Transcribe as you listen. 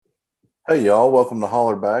Hey y'all, welcome to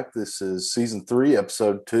Holler Back. This is season 3,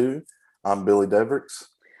 episode 2. I'm Billy Devricks.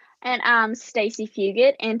 And I'm Stacy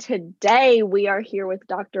Fugit, and today we are here with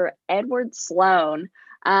Dr. Edward Sloan.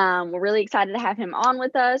 We're really excited to have him on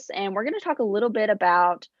with us, and we're going to talk a little bit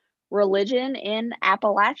about religion in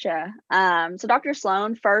Appalachia. So, Dr.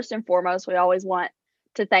 Sloan, first and foremost, we always want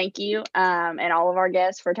to thank you and all of our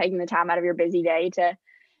guests for taking the time out of your busy day to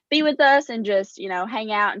be with us and just,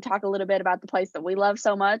 hang out and talk a little bit about the place that we love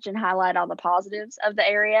so much and highlight all the positives of the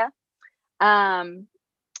area. Um,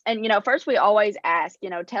 and first we always ask,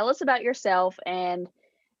 tell us about yourself. And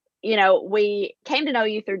we came to know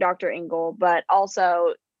you through Dr. Engel, but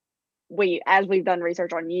also as we've done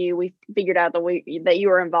research on you, we figured out that you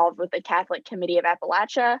were involved with the Catholic Committee of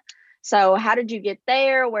Appalachia. So how did you get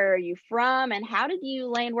there? Where are you from, and how did you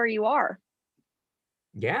land where you are?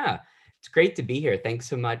 Yeah, it's great to be here. Thanks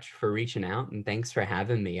so much for reaching out and thanks for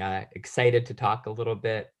having me. Excited to talk a little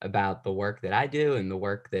bit about the work that I do and the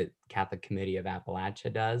work that Catholic Committee of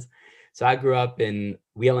Appalachia does. So I grew up in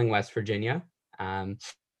Wheeling, West Virginia, and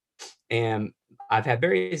I've had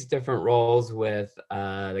various different roles with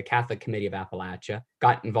the Catholic Committee of Appalachia.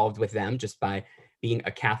 Got involved with them just by being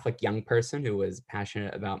a Catholic young person who was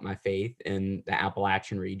passionate about my faith in the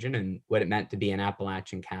Appalachian region and what it meant to be an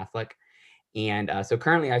Appalachian Catholic. And so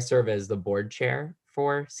currently I serve as the board chair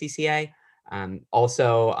for CCA.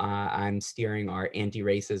 I'm steering our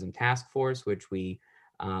anti-racism task force, which we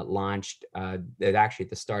launched actually at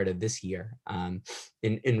the start of this year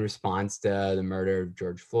in response to the murder of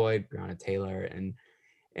George Floyd, Breonna Taylor, and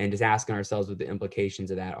just asking ourselves what the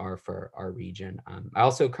implications of that are for our region. I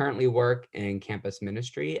also currently work in campus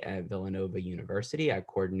ministry at Villanova University. I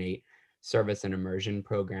coordinate service and immersion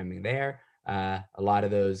programming there. A lot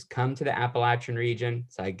of those come to the Appalachian region,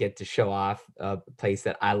 so I get to show off a place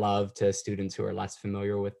that I love to students who are less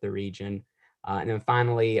familiar with the region. And then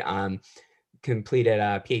finally, completed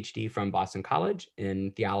a PhD from Boston College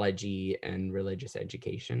in theology and religious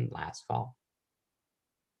education last fall.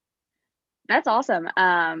 That's awesome.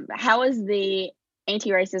 How is the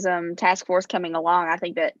anti-racism task force coming along? I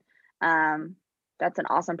think that that's an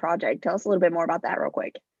awesome project. Tell us a little bit more about that real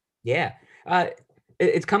quick. Yeah.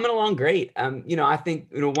 It's coming along great. I think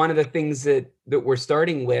one of the things that we're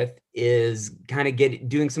starting with is kind of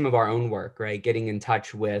doing some of our own work, right? Getting in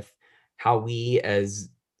touch with how we as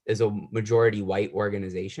a majority white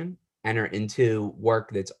organization enter into work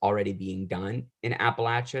that's already being done in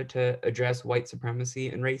Appalachia to address white supremacy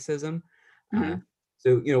and racism. Uh, Mhm.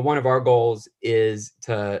 so one of our goals is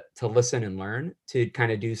to listen and learn, to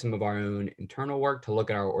kind of do some of our own internal work, to look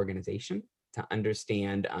at our organization, to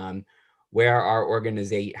understand how our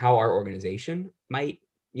organization might,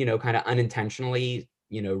 kind of unintentionally,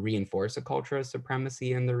 reinforce a culture of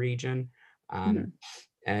supremacy in the region. Mhm.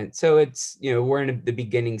 And so we're in the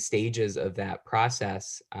beginning stages of that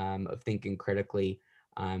process of thinking critically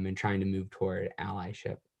and trying to move toward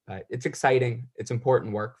allyship. But it's exciting. It's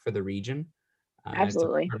important work for the region. It's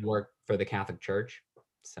Absolutely. important work for the Catholic Church.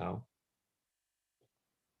 So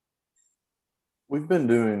We've been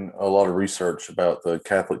doing a lot of research about the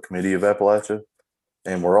Catholic Committee of Appalachia,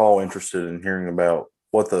 and we're all interested in hearing about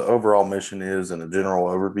what the overall mission is and a general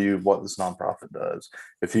overview of what this nonprofit does.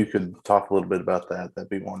 If you could talk a little bit about that, that'd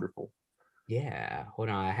be wonderful. yeah, hold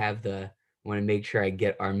on. Want to make sure I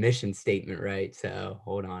get our mission statement right. So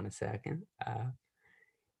hold on a second.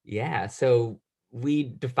 Yeah, so we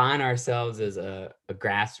define ourselves as a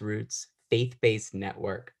grassroots, faith-based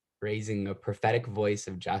network raising a prophetic voice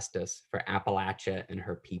of justice for Appalachia and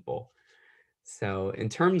her people. So, in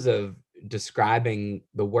terms of describing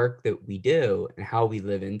the work that we do and how we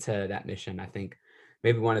live into that mission, I think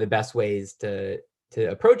maybe one of the best ways to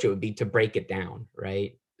approach it would be to break it down,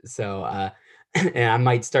 right? So, and I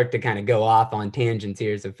might start to kind of go off on tangents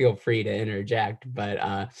here, so feel free to interject. But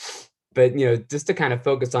just to kind of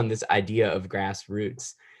focus on this idea of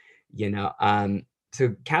grassroots, you know, um,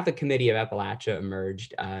 so Catholic Committee of Appalachia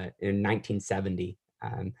emerged in 1970,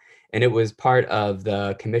 and it was part of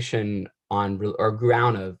the Commission or grew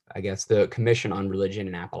out of, I guess, the Commission on Religion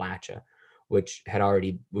in Appalachia, which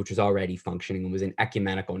was already functioning and was an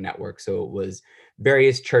ecumenical network. So it was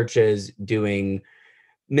various churches doing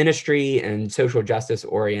ministry and social justice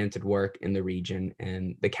oriented work in the region.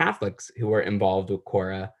 And the Catholics who were involved with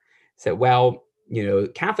Cora said, well,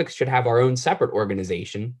 Catholics should have our own separate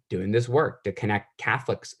organization doing this work to connect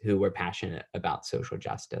Catholics who were passionate about social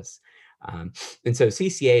justice. And so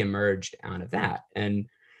CCA emerged out of that. And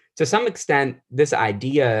to some extent, this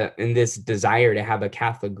idea and this desire to have a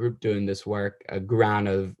Catholic group doing this work grew out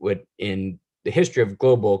of what in the history of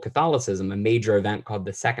global Catholicism, a major event called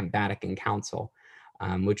the Second Vatican Council,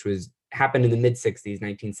 which was happened in the mid 60s,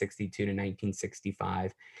 1962 to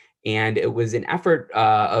 1965. And it was an effort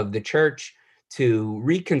of the church to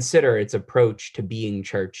reconsider its approach to being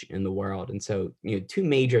church in the world. And so, two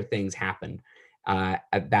major things happened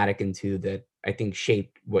at Vatican II that I think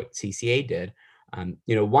shaped what CCA did.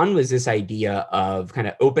 One was this idea of kind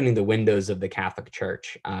of opening the windows of the Catholic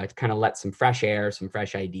Church to kind of let some fresh air, some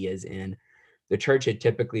fresh ideas in. The church had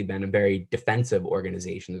typically been a very defensive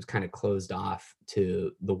organization that was kind of closed off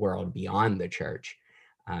to the world beyond the church.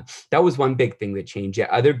 That was one big thing that changed.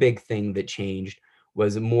 The other big thing that changed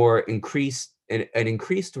was an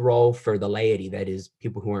increased role for the laity, that is,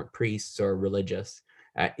 people who aren't priests or religious,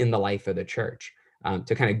 in the life of the church,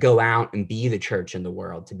 to kind of go out and be the church in the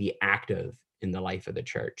world, to be active in the life of the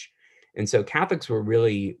church. And so Catholics were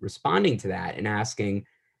really responding to that and asking,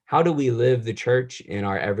 how do we live the church in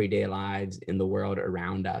our everyday lives in the world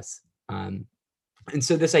around us? And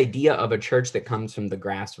so this idea of a church that comes from the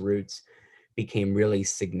grassroots became really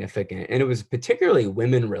significant. And it was particularly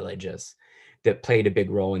women religious that played a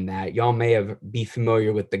big role in that. Y'all may be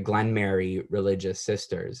familiar with the Glen Mary Religious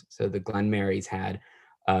Sisters. So the Glen Marys had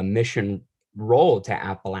a mission role to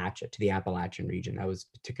Appalachia, to the Appalachian region. That was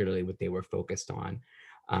particularly what they were focused on.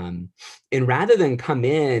 And rather than come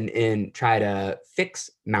in and try to fix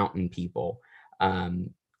mountain people,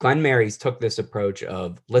 Glen Marys took this approach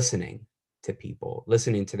of listening to people,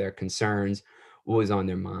 listening to their concerns, what was on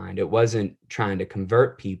their mind. It wasn't trying to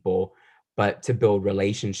convert people, but to build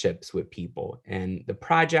relationships with people. And the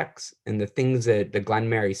projects and the things that the Glen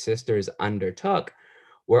Mary Sisters undertook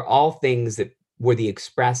were all things that were the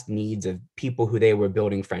expressed needs of people who they were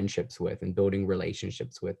building friendships with and building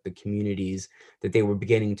relationships with, the communities that they were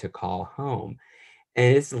beginning to call home.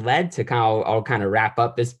 And it's led to I'll kind of wrap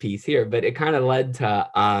up this piece here, but it kind of led to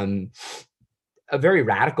a very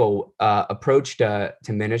radical approach to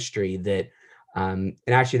ministry that, and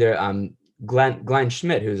actually there, Glenn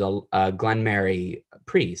Schmidt, who's a Glen Mary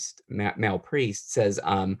priest, male priest, says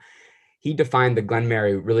he defined the Glen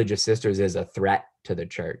Mary Religious Sisters as a threat to the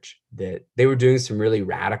church, that they were doing some really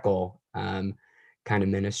radical kind of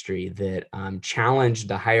ministry that challenged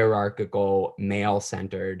the hierarchical,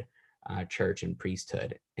 male-centered church and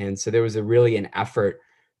priesthood. And so there was an effort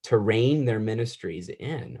to rein their ministries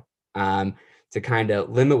in, to kind of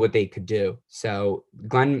limit what they could do. So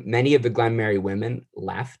many of the Glen Mary women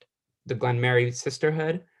left the Glen Mary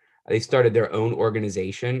Sisterhood. They started their own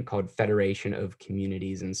organization called Federation of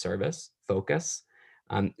Communities in Service, FOCUS.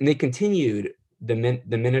 And they continued the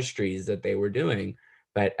ministries that they were doing,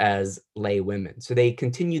 but as lay women. So they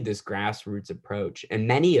continued this grassroots approach. And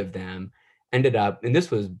many of them ended up, and this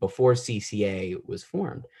was before CCA was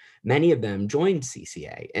formed, many of them joined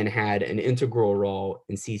CCA and had an integral role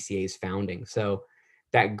in CCA's founding. So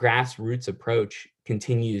that grassroots approach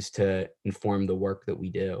continues to inform the work that we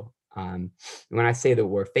do. When I say that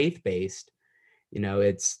we're faith-based,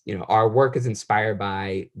 our work is inspired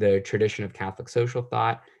by the tradition of Catholic social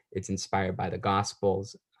thought. It's inspired by the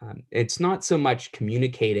Gospels. It's not so much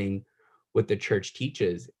communicating what the church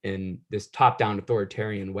teaches in this top-down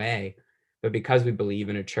authoritarian way, but because we believe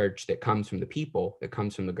in a church that comes from the people, that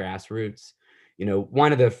comes from the grassroots.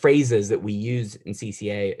 One of the phrases that we use in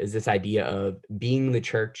CCA is this idea of being the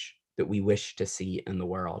church that we wish to see in the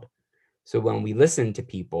world. So when we listen to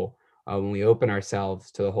people, when we open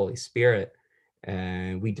ourselves to the Holy Spirit,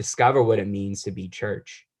 and we discover what it means to be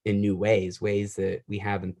church in new ways that we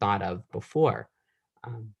haven't thought of before.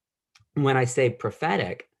 When I say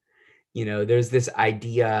prophetic, there's this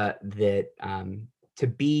idea that to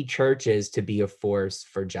be church is to be a force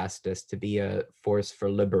for justice, to be a force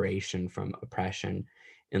for liberation from oppression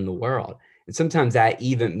in the world. And sometimes that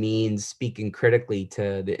even means speaking critically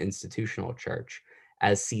to the institutional church,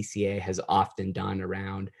 as CCA has often done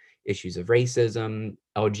around issues of racism,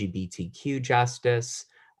 LGBTQ justice,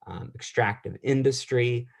 extractive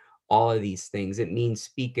industry, all of these things. It means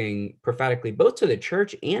speaking prophetically both to the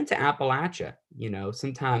church and to Appalachia.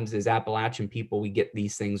 Sometimes as Appalachian people, we get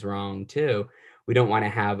these things wrong too. We don't want to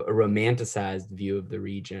have a romanticized view of the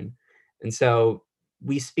region. And so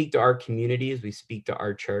we speak to our communities, we speak to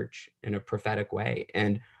our church in a prophetic way.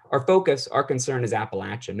 And our concern is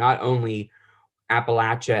Appalachia, not only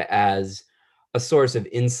Appalachia as a source of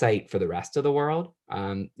insight for the rest of the world.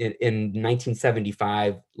 In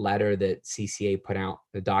 1975 letter that CCA put out,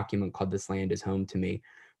 the document called "This Land is Home to Me,"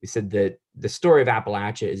 we said that the story of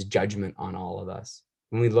Appalachia is judgment on all of us.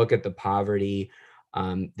 When we look at the poverty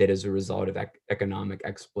that is a result of economic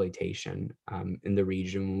exploitation in the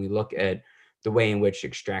region, when we look at the way in which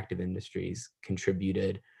extractive industries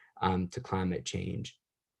contributed to climate change,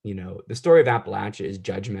 the story of Appalachia is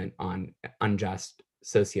judgment on unjust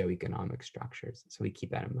socioeconomic structures. So we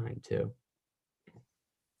keep that in mind too.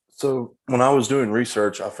 So when I was doing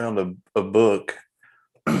research, I found a book,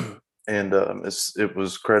 and it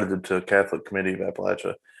was credited to Catholic Committee of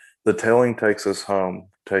Appalachia. The Telling Takes Us Home,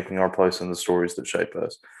 Taking Our Place in the Stories That Shape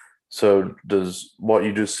Us. So does what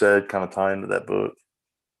you just said kind of tie into that book?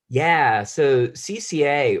 Yeah, so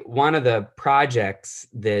CCA, one of the projects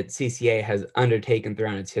that CCA has undertaken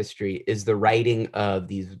throughout its history is the writing of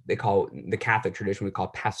these, they call the Catholic tradition, we call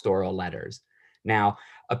pastoral letters. Now,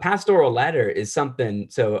 a pastoral letter is something,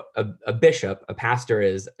 so a bishop, a pastor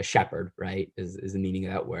is a shepherd, right, is the meaning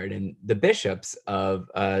of that word. And the bishops of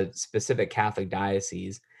a specific Catholic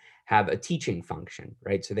diocese have a teaching function,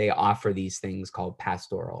 right? So they offer these things called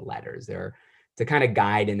pastoral letters. They're to kind of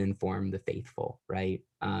guide and inform the faithful, right?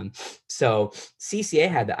 So CCA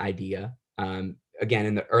had the idea, again,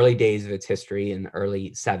 in the early days of its history in the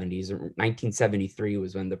early 70s. 1973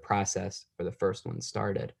 was when the process for the first one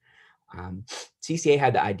started. CCA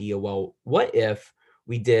had the idea, well, what if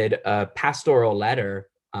we did a pastoral letter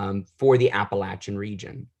for the Appalachian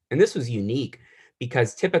region? And this was unique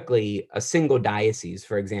because typically a single diocese,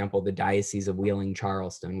 for example, the Diocese of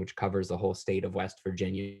Wheeling-Charleston, which covers the whole state of West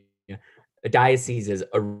Virginia, a diocese is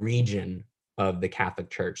a region of the Catholic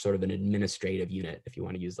Church, sort of an administrative unit, if you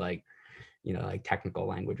want to use like technical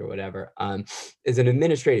language or whatever, is an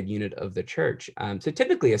administrative unit of the church. So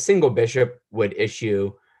typically a single bishop would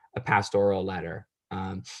issue a pastoral letter,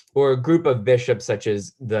 or a group of bishops such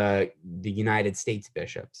as the United States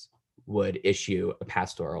bishops would issue a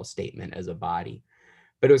pastoral statement as a body.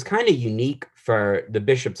 But it was kind of unique for the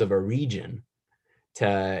bishops of a region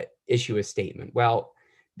to issue a statement. Well,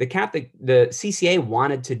 the CCA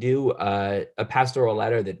wanted to do a pastoral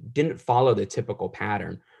letter that didn't follow the typical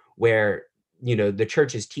pattern where, the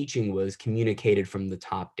church's teaching was communicated from the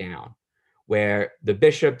top down, where the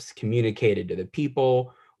bishops communicated to the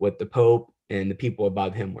people what the Pope and the people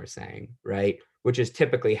above him were saying, right? Which is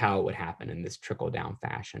typically how it would happen in this trickle down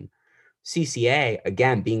fashion. CCA,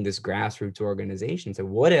 again, being this grassroots organization, said,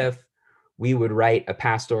 what if we would write a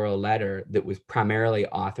pastoral letter that was primarily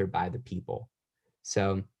authored by the people?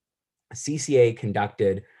 So CCA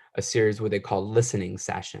conducted a series what they call listening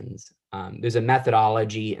sessions. There's a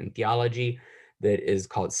methodology and theology that is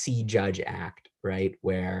called See, Judge, Act, right?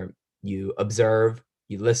 Where you observe,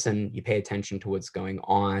 you listen, you pay attention to what's going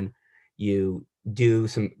on, you do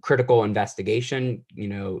some critical investigation,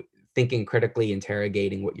 thinking critically,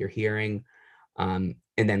 interrogating what you're hearing, and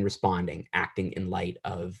then responding, acting in light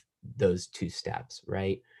of those two steps,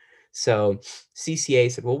 right? So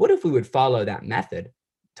CCA said, well, what if we would follow that method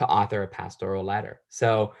to author a pastoral letter?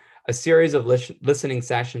 So a series of listening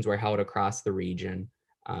sessions were held across the region.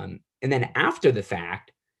 And then after the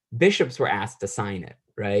fact, bishops were asked to sign it,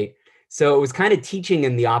 right? So it was kind of teaching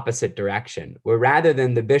in the opposite direction, where rather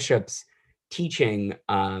than the bishops teaching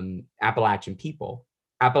Appalachian people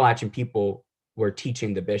were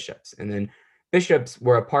teaching the bishops. And then bishops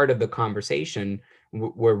were a part of the conversation,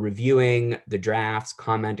 were reviewing the drafts,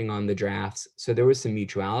 commenting on the drafts. So there was some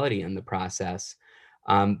mutuality in the process.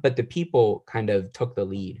 But the people kind of took the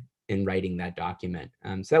lead in writing that document.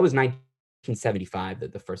 So that was 1975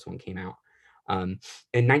 that the first one came out.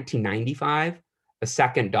 In 1995, a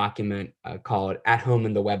second document called At Home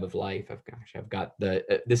in the Web of Life. I've got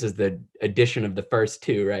this is the edition of the first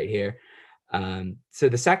two right here. So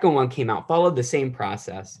the second one came out, followed the same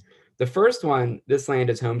process. The first one, This Land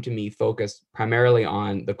is Home to Me, focused primarily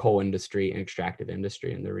on the coal industry and extractive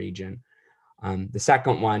industry in the region. The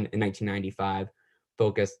second one in 1995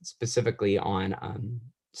 focused specifically on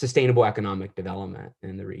sustainable economic development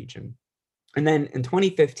in the region. And then in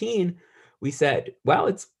 2015, we said, well,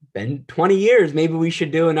 it's been 20 years, maybe we should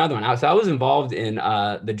do another one. So I was involved in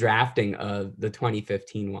the drafting of the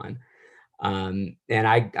 2015 one. And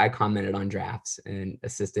I commented on drafts and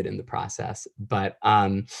assisted in the process. But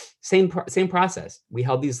same process. We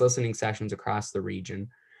held these listening sessions across the region.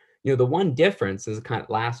 The one difference is the kind of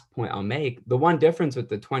last point I'll make. The one difference with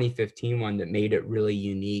the 2015 one that made it really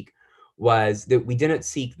unique was that we didn't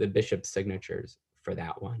seek the bishop's signatures for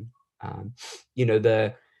that one.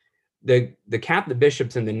 The Catholic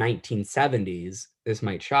bishops in the 1970s, this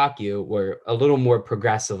might shock you, were a little more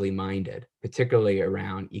progressively minded, particularly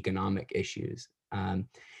around economic issues. And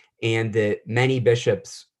that many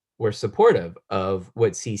bishops were supportive of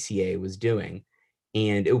what CCA was doing.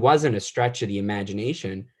 And it wasn't a stretch of the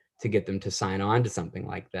imagination to get them to sign on to something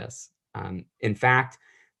like this. In fact,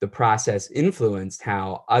 the process influenced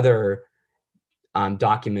how other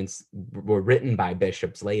documents were written by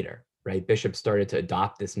bishops later, right? Bishops started to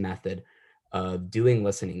adopt this method of doing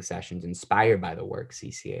listening sessions inspired by the work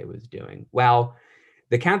CCA was doing. Well,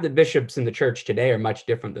 the Catholic bishops in the church today are much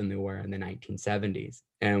different than they were in the 1970s.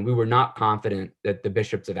 And we were not confident that the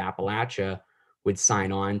bishops of Appalachia would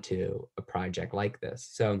sign on to a project like this.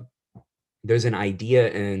 So there's an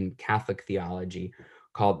idea in Catholic theology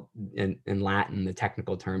called, in Latin, the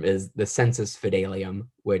technical term is the sensus fidelium,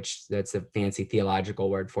 which that's a fancy theological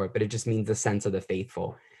word for it, but it just means the sense of the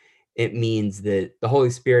faithful. It means that the Holy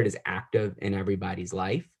Spirit is active in everybody's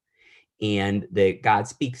life and that God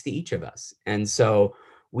speaks to each of us. And so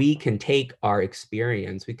we can take our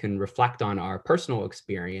experience, we can reflect on our personal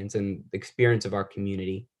experience and the experience of our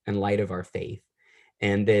community in light of our faith,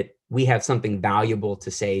 and that we have something valuable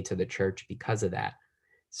to say to the church because of that.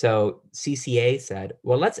 So CCA said,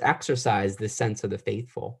 well, let's exercise this sense of the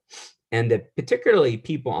faithful, and that particularly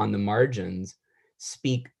people on the margins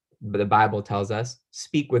speak, the Bible tells us,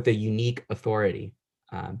 speak with a unique authority.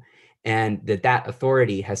 And that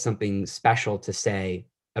authority has something special to say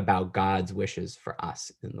about God's wishes for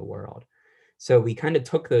us in the world. So we kind of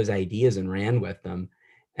took those ideas and ran with them.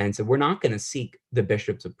 And so we're not going to seek the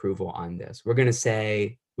bishop's approval on this. We're going to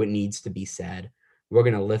say what needs to be said. We're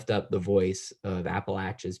going to lift up the voice of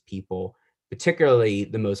Appalachia's people, particularly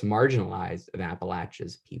the most marginalized of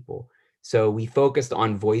Appalachia's people. So we focused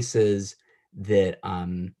on voices that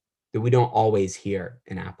that we don't always hear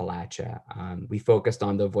in Appalachia. We focused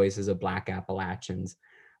on the voices of Black Appalachians,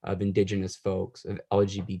 of Indigenous folks, of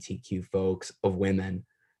LGBTQ folks, of women.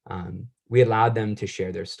 We allowed them to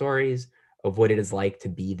share their stories of what it is like to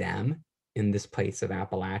be them in this place of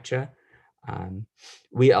Appalachia.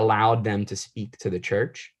 We allowed them to speak to the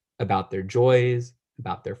church about their joys,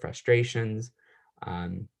 about their frustrations,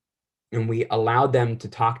 and we allowed them to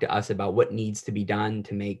talk to us about what needs to be done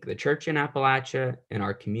to make the church in Appalachia and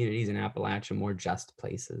our communities in Appalachia more just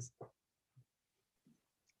places.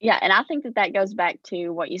 Yeah, and I think that that goes back to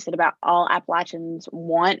what you said about all Appalachians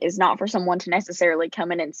want is not for someone to necessarily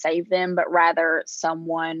come in and save them, but rather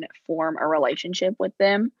someone form a relationship with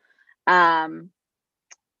them. Um,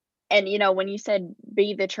 and when you said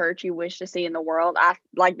be the church you wish to see in the world, I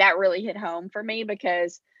like that really hit home for me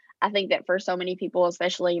because I think that for so many people,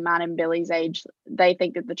 especially mine and Billy's age, they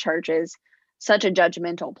think that the church is such a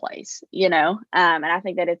judgmental place, and I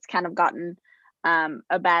think that it's kind of gotten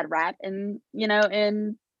a bad rap in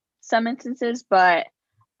some instances, but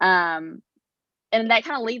and that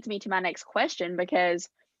kind of leads me to my next question because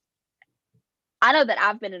I know that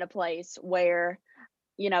I've been in a place where,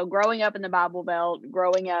 growing up in the Bible Belt,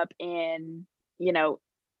 growing up in,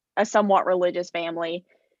 a somewhat religious family,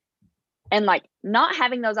 and like not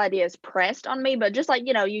having those ideas pressed on me, but just like,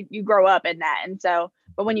 you grow up in that. And so,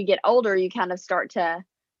 but when you get older, you kind of start to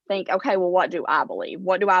think, okay, well, what do I believe?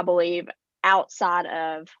 What do I believe outside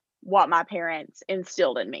of what my parents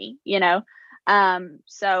instilled in me,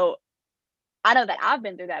 So I know that I've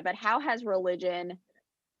been through that, but how has religion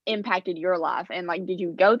impacted your life? And like, did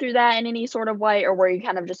you go through that in any sort of way, or were you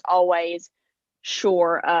kind of just always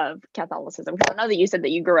sure of Catholicism? Because I know that you said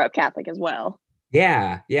that you grew up Catholic as well.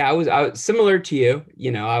 Yeah. I was similar to you.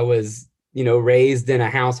 I was, raised in a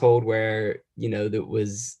household where, that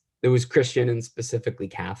was Christian and specifically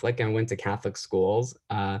Catholic. I went to Catholic schools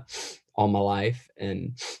all my life.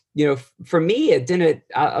 And, for me, it didn't,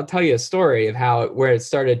 I'll tell you a story of where it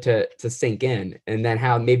started to sink in, and then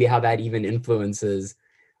how that even influences,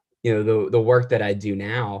 the work that I do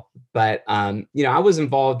now. But, I was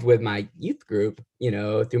involved with my youth group,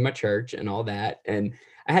 through my church and all that. And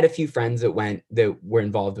I had a few friends that were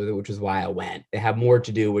involved with it, which is why I went. It had more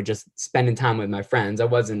to do with just spending time with my friends. I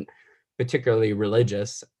wasn't particularly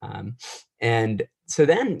religious. And so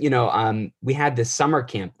then, we had this summer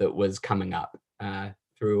camp that was coming up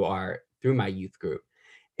through my youth group.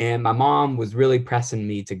 And my mom was really pressing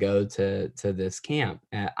me to go to this camp.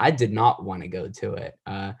 I did not want to go to it.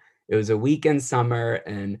 It was a weekend summer,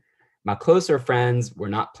 and my closer friends were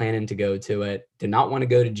not planning to go to it, did not want to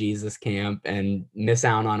go to Jesus camp and miss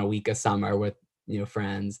out on a week of summer with,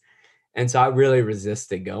 friends. And so I really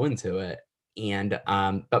resisted going to it. And,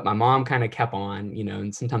 but my mom kind of kept on,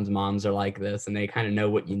 and sometimes moms are like this and they kind of know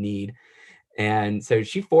what you need. And so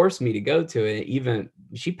she forced me to go to it. Even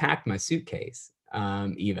she packed my suitcase,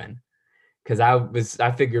 even because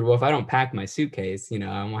I figured, well, if I don't pack my suitcase,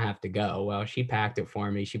 I won't have to go. Well, she packed it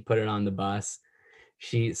for me. She put it on the bus.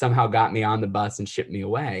 She somehow got me on the bus and shipped me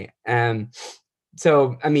away. And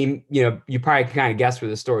so, I mean, you probably can kind of guess where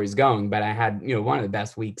the story's going, but I had, one of the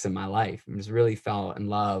best weeks of my life. I just really fell in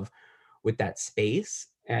love with that space.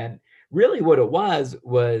 And really what it was,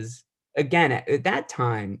 again, at that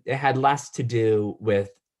time, it had less to do with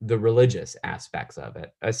the religious aspects of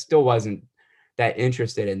it. I still wasn't that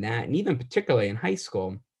interested in that. And even particularly in high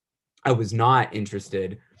school, I was not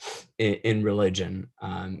interested in religion.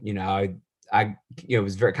 I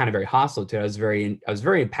was very hostile to it. I was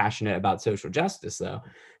very passionate about social justice though,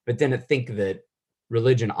 but didn't think that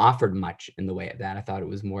religion offered much in the way of that. I thought it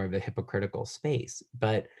was more of a hypocritical space.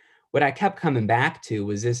 But what I kept coming back to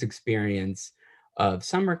was this experience of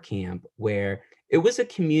summer camp where it was a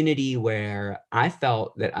community where I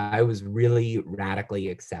felt that I was really radically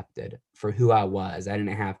accepted for who I was. I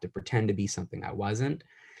didn't have to pretend to be something I wasn't.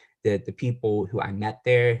 That the people who I met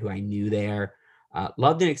there, who I knew there,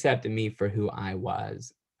 loved and accepted me for who I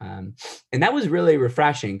was. And that was really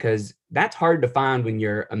refreshing because that's hard to find when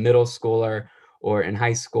you're a middle schooler or in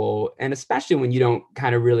high school, and especially when you don't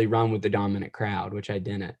kind of really run with the dominant crowd, which I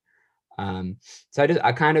didn't. So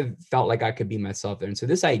I kind of felt like I could be myself there. And so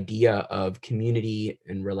this idea of community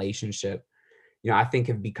and relationship, I think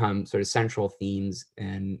have become sort of central themes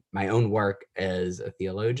in my own work as a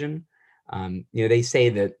theologian. They say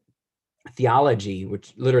that theology,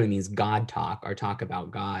 which literally means God talk or talk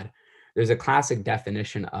about God, there's a classic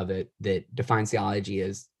definition of it that defines theology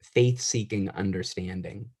as faith-seeking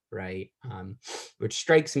understanding, right? Which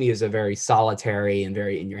strikes me as a very solitary and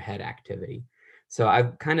very in-your-head activity. So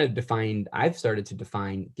I've started to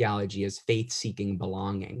define theology as faith-seeking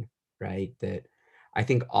belonging, right? That I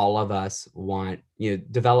think all of us want,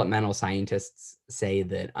 developmental scientists say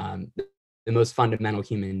that the most fundamental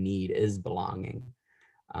human need is belonging.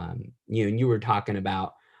 And you were talking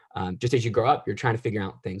about just as you grow up, you're trying to figure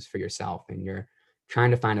out things for yourself, and you're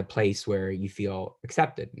trying to find a place where you feel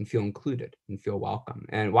accepted and feel included and feel welcome.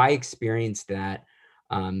 And why I experienced that,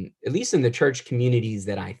 at least in the church communities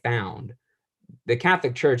that I found, the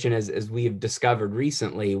Catholic Church, and as we have discovered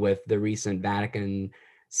recently with the recent Vatican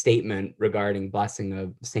statement regarding blessing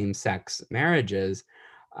of same-sex marriages,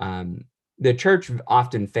 the church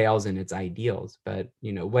often fails in its ideals. But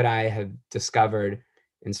what I have discovered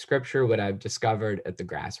in scripture, what I've discovered at the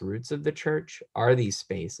grassroots of the church are these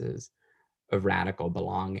spaces of radical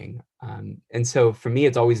belonging. And so for me,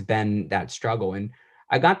 it's always been that struggle. And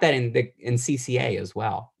I got that in CCA as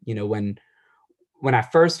well. When I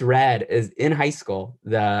first read is in high school,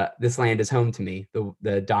 This Land is Home to Me,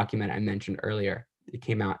 the document I mentioned earlier, it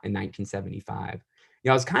came out in 1975.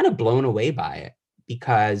 I was kind of blown away by it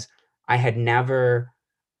because I had never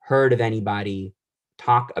heard of anybody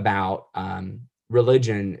talk about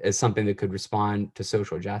religion as something that could respond to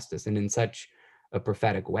social justice and in such a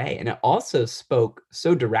prophetic way. And it also spoke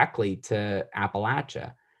so directly to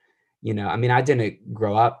Appalachia. I didn't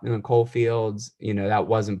grow up in the coal fields, that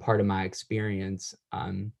wasn't part of my experience.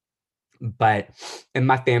 And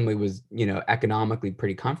my family was, economically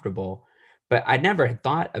pretty comfortable, but I never had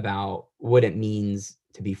thought about what it means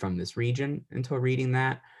to be from this region until reading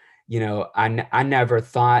that. I never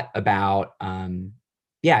thought about,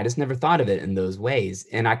 I just never thought of it in those ways.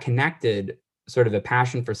 And I connected sort of a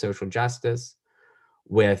passion for social justice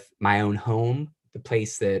with my own home, the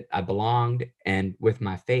place that I belonged, and with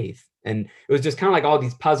my faith. And it was just kind of like all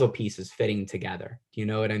these puzzle pieces fitting together. Do you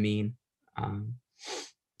know what I mean? Um,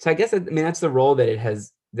 so I guess, that's the role that it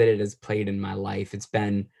has played in my life. It's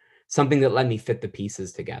been something that let me fit the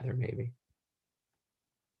pieces together, maybe.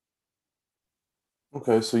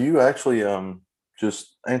 Okay, so you actually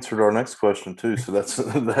just answered our next question too. So that's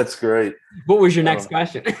that's great. What was your next Um,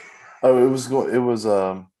 question? oh, it was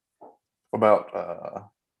about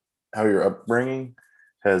how your upbringing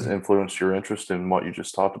has influenced your interest in what you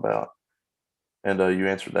just talked about, and you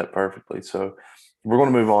answered that perfectly. So we're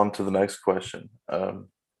going to move on to the next question.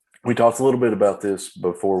 We talked a little bit about this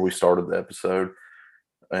before we started the episode,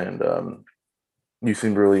 and you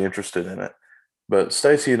seemed really interested in it. But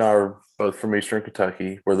Stacy and I are both from Eastern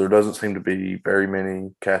Kentucky, where there doesn't seem to be very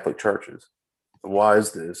many Catholic churches. Why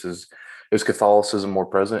is this? Is Catholicism more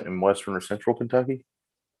present in Western or Central Kentucky?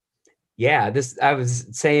 Yeah, this I was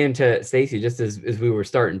saying to Stacy just as we were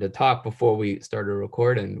starting to talk before we started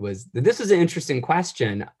recording was that this is an interesting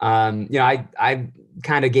question. I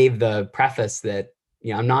kind of gave the preface that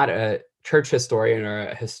I'm not a church historian or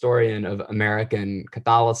a historian of American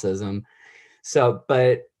Catholicism. So,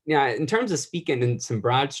 but in terms of speaking in some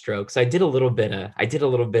broad strokes, I did a little bit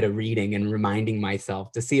of reading and reminding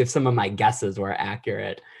myself to see if some of my guesses were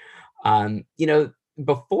accurate. Um, you know,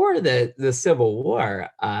 Before the Civil War,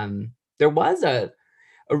 there was at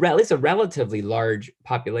least a relatively large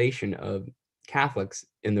population of Catholics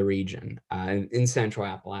in the region, in Central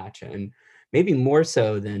Appalachia, and maybe more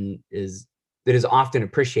so than that is often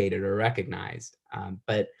appreciated or recognized.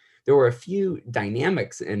 But there were a few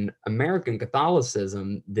dynamics in American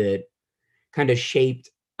Catholicism that kind of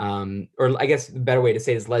shaped, or I guess the better way to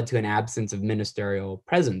say it is led to an absence of ministerial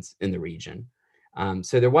presence in the region.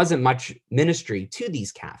 So there wasn't much ministry to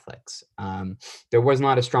these Catholics. There was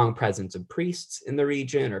not a strong presence of priests in the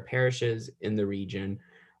region or parishes in the region.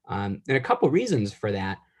 And a couple reasons for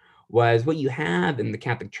that was what you have in the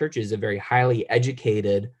Catholic Church is a very highly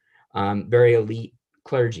educated, very elite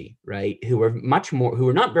clergy, right? Who were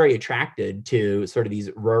not very attracted to sort of these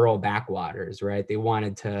rural backwaters, right? They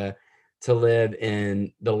wanted to live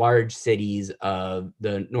in the large cities of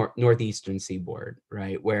the northeastern seaboard,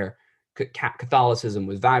 right? Where Catholicism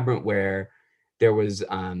was vibrant, where there was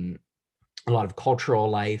a lot of cultural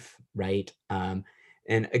life, right? And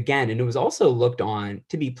it was also looked on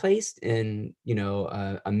to be placed in,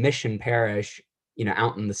 a mission parish,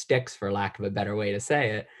 out in the sticks, for lack of a better way to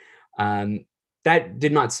say it. That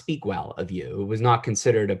did not speak well of you. It was not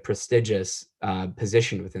considered a prestigious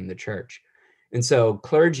position within the church. And so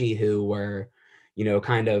clergy who were,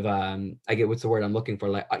 kind of, I get what's the word I'm looking for,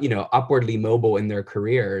 like, upwardly mobile in their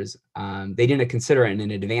careers, they didn't consider it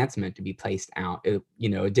an advancement to be placed out. It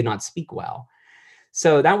did not speak well.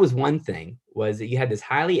 So that was one thing, was that you had this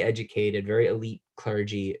highly educated, very elite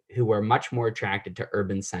clergy who were much more attracted to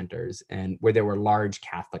urban centers and where there were large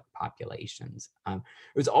Catholic populations. There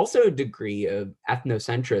was also a degree of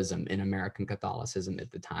ethnocentrism in American Catholicism at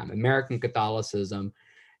the time. American Catholicism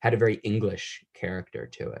had a very English character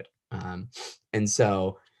to it. And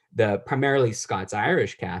so the primarily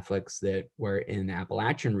Scots-Irish Catholics that were in the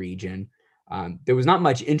Appalachian region, there was not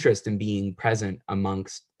much interest in being present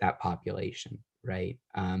amongst that population, right?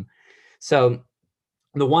 So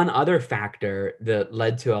the one other factor that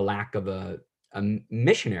led to a lack of a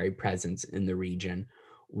missionary presence in the region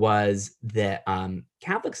was that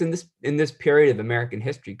Catholics in this period of American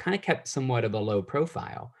history kind of kept somewhat of a low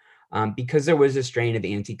profile, because there was a strain of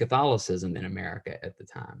anti-Catholicism in America at the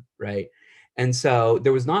time, right? And so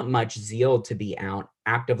there was not much zeal to be out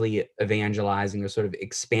actively evangelizing or sort of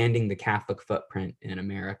expanding the Catholic footprint in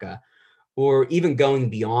America, or even going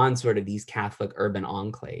beyond sort of these Catholic urban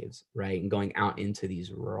enclaves, right? And going out into these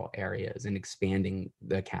rural areas and expanding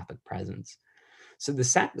the Catholic presence. So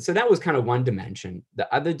that was kind of one dimension.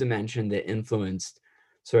 The other dimension that influenced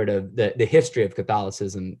sort of the history of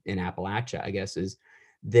Catholicism in Appalachia, I guess, is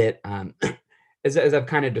that, as I've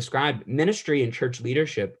kind of described, ministry and church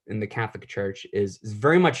leadership in the Catholic Church is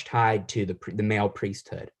very much tied to the male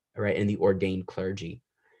priesthood, right, and the ordained clergy.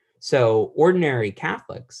 So ordinary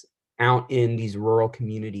Catholics out in these rural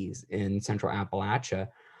communities in Central Appalachia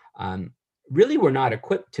really were not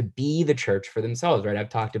equipped to be the church for themselves, right? I've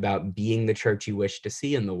talked about being the church you wish to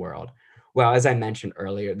see in the world. Well, as I mentioned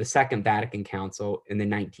earlier, the Second Vatican Council in the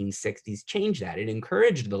 1960s changed that. It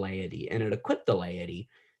encouraged the laity and it equipped the laity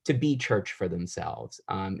to be church for themselves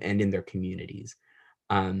and in their communities.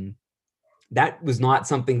 That was not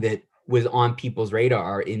something that was on people's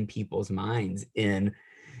radar or in people's minds in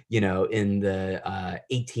the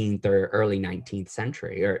 18th or early 19th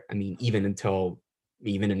century, or I mean, even in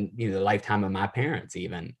the lifetime of my parents,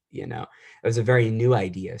 even, it was a very new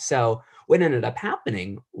idea. So what ended up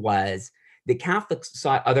happening was the Catholics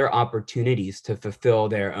sought other opportunities to fulfill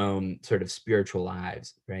their own sort of spiritual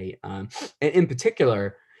lives, right? And in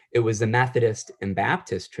particular, it was the Methodist and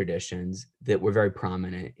Baptist traditions that were very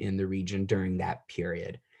prominent in the region during that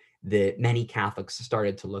period that many Catholics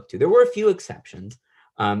started to look to. There were a few exceptions.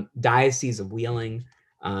 Diocese of Wheeling,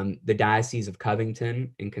 the Diocese of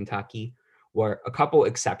Covington in Kentucky were a couple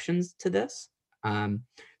exceptions to this.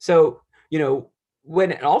 So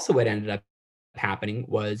what ended up happening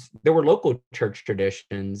was there were local church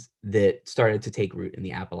traditions that started to take root in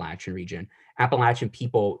the Appalachian region. Appalachian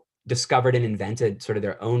people discovered and invented sort of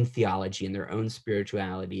their own theology and their own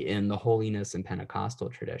spirituality in the holiness and Pentecostal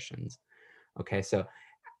traditions. Okay, so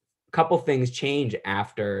a couple things change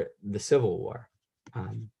after the Civil War.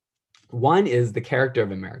 One is the character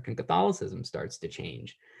of American Catholicism starts to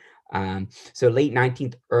change. So late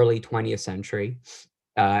 19th, early 20th century,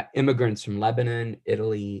 immigrants from Lebanon,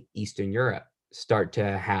 Italy, Eastern Europe start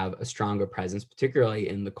to have a stronger presence, particularly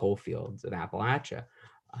in the coal fields of Appalachia.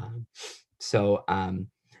 So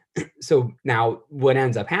now what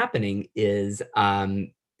ends up happening is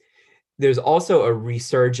there's also a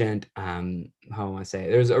resurgent,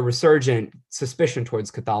 there's a resurgent suspicion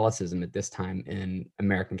towards Catholicism at this time in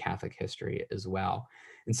American Catholic history as well.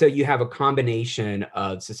 And so you have a combination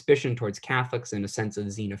of suspicion towards Catholics and a sense of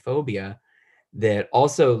xenophobia that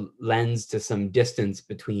also lends to some distance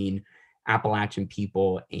between Appalachian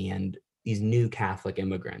people and these new Catholic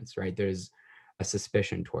immigrants, right? There's a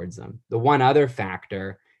suspicion towards them. The one other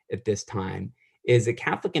factor at this time is that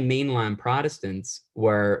Catholic and mainline Protestants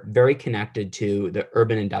were very connected to the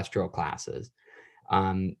urban industrial classes.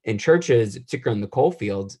 And churches, particularly in the coal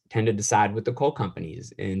fields, tended to side with the coal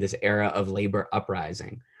companies in this era of labor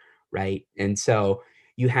uprising, right? And so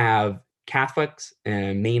you have Catholics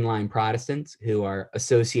and mainline Protestants who are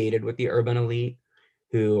associated with the urban elite,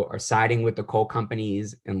 who are siding with the coal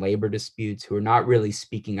companies and labor disputes, who are not really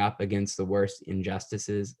speaking up against the worst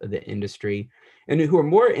injustices of the industry, and who are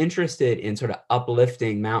more interested in sort of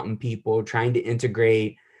uplifting mountain people, trying to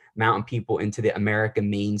integrate mountain people into the American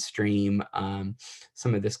mainstream,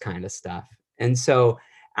 some of this kind of stuff. And so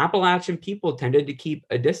Appalachian people tended to keep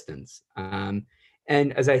a distance. And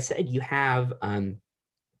as I said, you have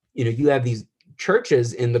these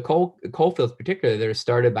churches in the coal fields, particularly, that are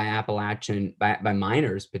started by Appalachian by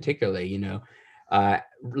miners, particularly.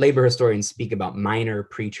 Labor historians speak about miner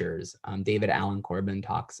preachers. David Allen Corbin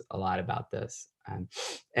talks a lot about this,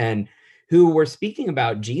 and who were speaking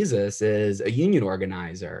about Jesus as a union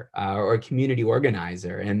organizer or a community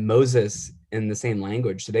organizer, and Moses in the same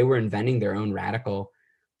language. So they were inventing their own radical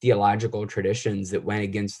theological traditions that went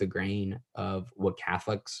against the grain of what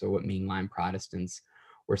Catholics or what mainline Protestants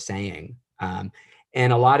were saying. And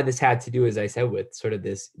a lot of this had to do, as I said, with sort of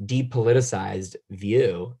this depoliticized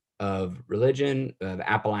view of religion, of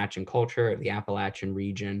Appalachian culture, of the Appalachian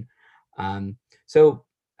region. So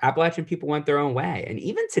Appalachian people went their own way. And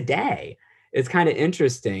even today, it's kind of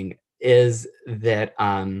interesting is that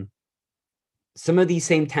some of these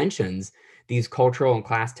same tensions, these cultural and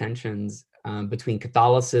class tensions between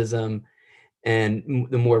Catholicism and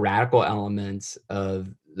the more radical elements of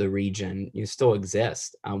the region, still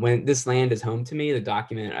exist. When This Land is Home to Me, the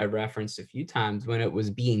document I've referenced a few times, when it was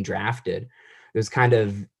being drafted, there's kind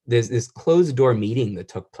of this closed door meeting that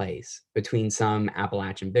took place between some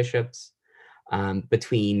Appalachian bishops,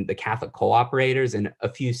 between the Catholic co-operators and a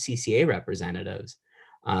few CCA representatives.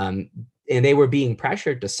 And they were being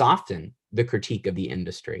pressured to soften the critique of the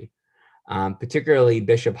industry. Particularly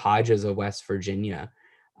Bishop Hodges of West Virginia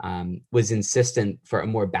was insistent for a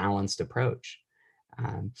more balanced approach.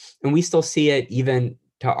 And we still see it even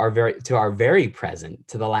to our very present,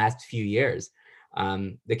 to the last few years.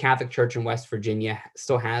 The Catholic Church in West Virginia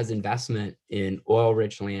still has investment in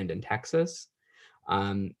oil-rich land in Texas.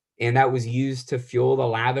 And that was used to fuel the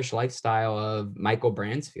lavish lifestyle of Michael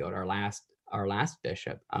Bransfield, our last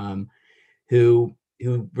bishop, who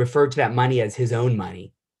referred to that money as his own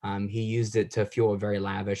money. He used it to fuel a very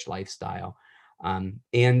lavish lifestyle.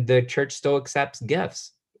 And the church still accepts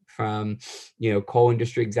gifts from, coal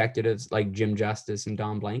industry executives like Jim Justice and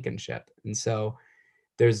Don Blankenship. And so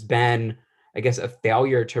there's been, I guess, a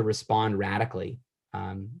failure to respond radically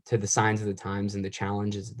to the signs of the times and the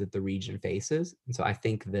challenges that the region faces. And so I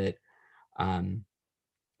think that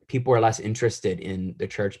people are less interested in the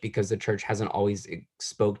church because the church hasn't always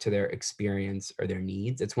spoke to their experience or their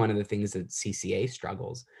needs. It's one of the things that CCA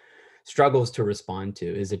struggles to respond to,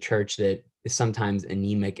 is a church that is sometimes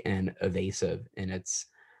anemic and evasive in its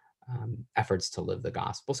efforts to live the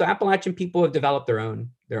gospel. So Appalachian people have developed their own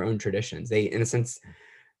traditions. They, in a sense,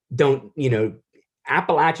 don't,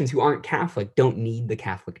 Appalachians who aren't Catholic don't need the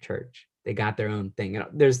Catholic Church. They got their own thing. And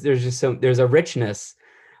there's a richness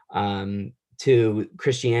to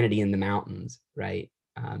Christianity in the mountains, right?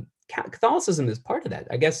 Catholicism is part of that.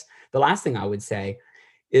 I guess the last thing I would say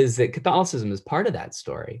is that Catholicism is part of that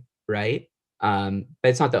story, right? But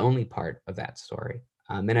it's not the only part of that story.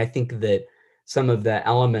 And I think that some of the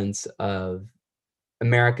elements of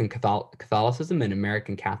American Catholicism and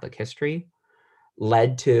American Catholic history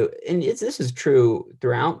led to, and this is true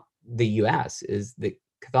throughout the US, is that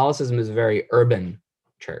Catholicism is a very urban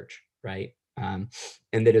church, right? And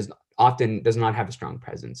that is often does not have a strong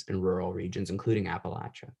presence in rural regions, including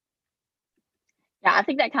Appalachia. Yeah, I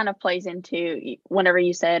think that kind of plays into whenever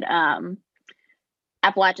you said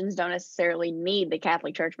Appalachians don't necessarily need the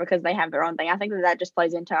Catholic Church because they have their own thing. I think that just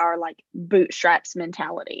plays into our bootstraps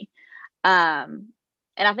mentality. And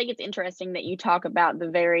I think it's interesting that you talk about the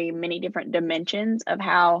very many different dimensions of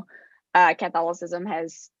how Catholicism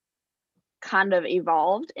has kind of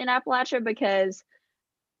evolved in Appalachia, because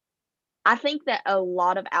I think that a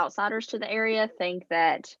lot of outsiders to the area think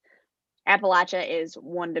that Appalachia is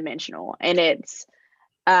one dimensional and it's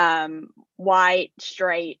white,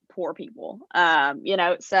 straight, poor people.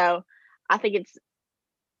 So I think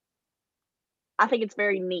it's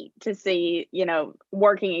very neat to see,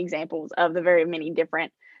 working examples of the very many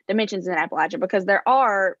different dimensions in Appalachia, because there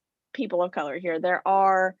are people of color here. There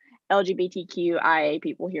are LGBTQIA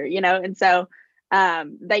people here, and so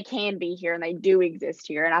they can be here and they do exist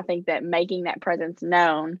here. And I think that making that presence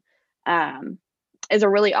known is a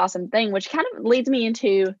really awesome thing, which kind of leads me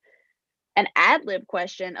into an ad lib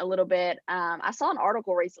question a little bit. I saw an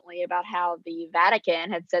article recently about how the Vatican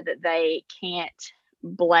had said that they can't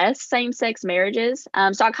bless same-sex marriages.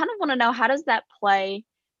 So I kind of want to know, how does that play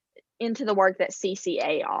into the work that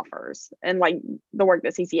CCA offers, and like the work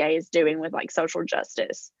that CCA is doing with like social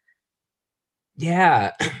justice?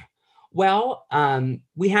 Yeah. Well,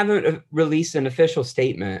 we haven't released an official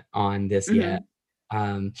statement on this yet,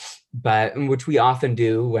 Hmm. but which we often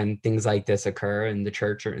do when things like this occur in the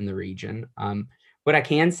church or in the region. What I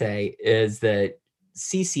can say is that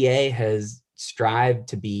CCA has strived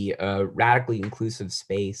to be a radically inclusive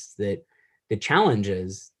space that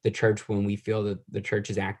challenges the church when we feel that the church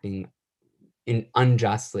is acting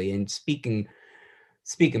unjustly. And speaking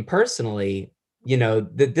personally,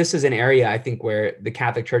 that this is an area I think where the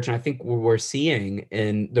Catholic Church, and I think what we're seeing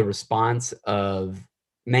in the response of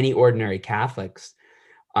many ordinary Catholics,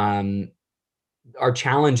 um, are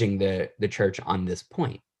challenging the church on this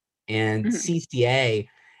point. And Hmm. CCA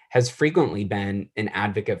has frequently been an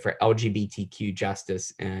advocate for LGBTQ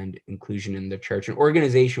justice and inclusion in the church. An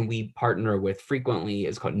organization we partner with frequently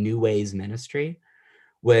is called New Ways Ministry,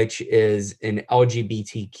 which is an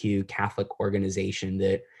LGBTQ Catholic organization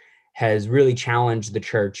that has really challenged the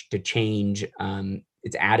church to change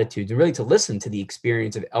its attitudes and really to listen to the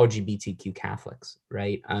experience of LGBTQ Catholics,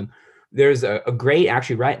 right? There's a great,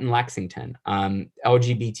 actually, right in Lexington,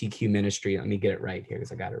 LGBTQ ministry. Let me get it right here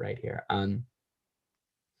because I got it right here.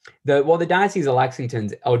 The Diocese of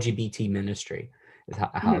Lexington's LGBT ministry is how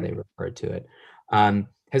Hmm. they refer to it.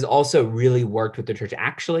 Has also really worked with the church.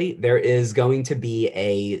 Actually, there is going to be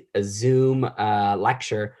a Zoom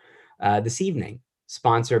lecture this evening,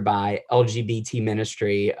 sponsored by LGBT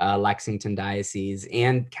Ministry, Lexington Diocese,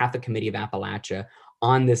 and Catholic Committee of Appalachia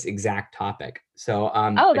on this exact topic. So,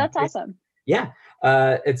 Oh, that's awesome. yeah,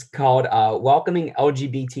 it's called "Welcoming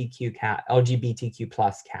LGBTQ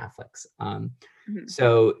plus Catholics." Hmm.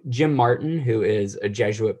 So Jim Martin, who is a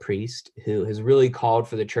Jesuit priest who has really called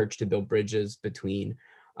for the church to build bridges between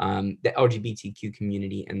the LGBTQ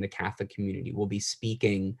community and the Catholic community, will be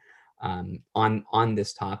speaking on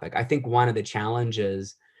this topic. I think one of the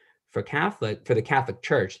challenges for the Catholic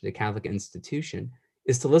Church, the Catholic institution,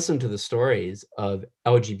 is to listen to the stories of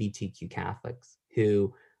LGBTQ Catholics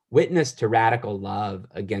who witnessed to radical love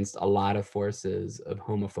against a lot of forces of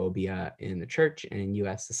homophobia in the church and in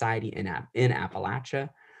U.S. society in Appalachia,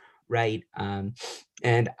 right?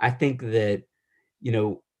 And I think that, you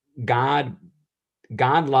know, God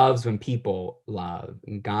God loves when people love,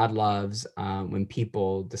 and God loves when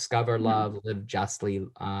people discover Hmm. love, live justly,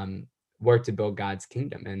 work to build God's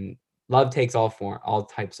kingdom. And love takes all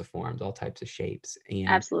types of forms, all types of shapes. And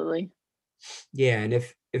Absolutely. yeah, and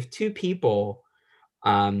if two people,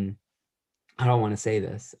 um, I don't want to say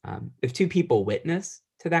this, if two people witness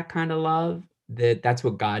to that kind of love, that's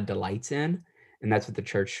what God delights in, and that's what the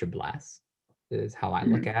church should bless. Is how I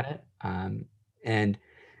look Hmm. at it. And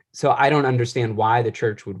so I don't understand why the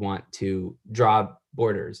church would want to draw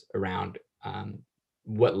borders around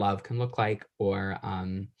what love can look like, or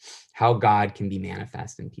how God can be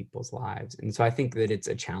manifest in people's lives. And so I think that it's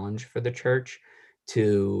a challenge for the church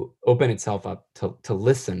to open itself up to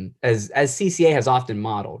listen, as CCA has often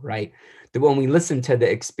modeled, right? That when we listen to the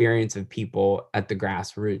experience of people at the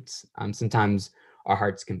grassroots, sometimes our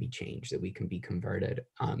hearts can be changed, that we can be converted.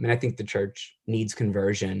 And I think the church needs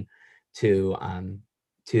conversion to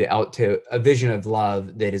to a vision of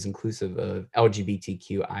love that is inclusive of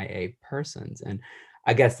LGBTQIA persons. And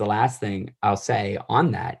I guess the last thing I'll say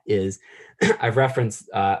on that is I've referenced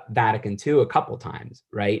Vatican II a couple times,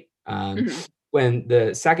 right? Hmm. When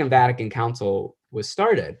the Second Vatican Council was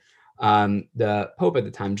started, the Pope at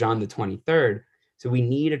the time, John the 23rd, so we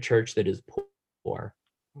need a church that is poor,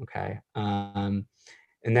 okay? And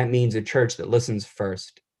that means a church that listens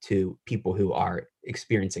first to people who are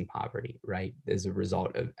experiencing poverty, right, as a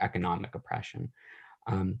result of economic oppression.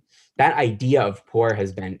 Um, that idea of poor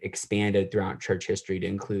has been expanded throughout church history to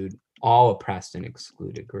include all oppressed and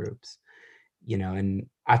excluded groups. And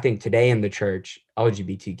I think today in the church,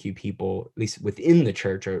 LGBTQ people, at least within the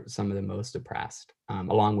church, are some of the most oppressed,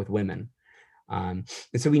 along with women. And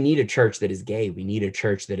so we need a church that is gay. We need a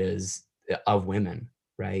church that is of women,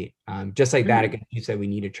 right? Just like Hmm. Vatican, you said we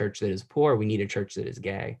need a church that is poor. We need a church that is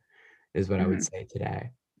gay, is what I would Hmm. say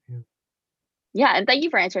today. Yeah, and thank you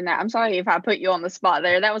for answering that. I'm sorry if I put you on the spot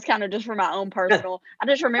there. That was kind of just for my own Yeah. personal. I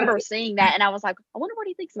just remember seeing that, and I was like, I wonder what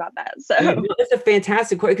he thinks about that. Yeah, So, no, it's a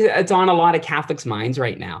fantastic question. It's on a lot of Catholics' minds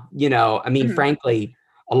right now. I mean, mhm, frankly,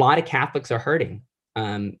 a lot of Catholics are hurting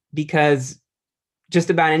because just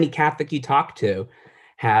about any Catholic you talk to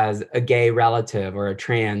has a gay relative or a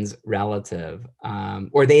trans relative,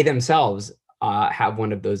 or they themselves have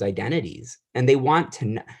one of those identities, and they want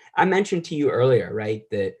to. I mentioned to you earlier, right,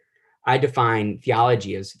 that I define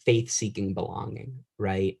theology as faith-seeking belonging,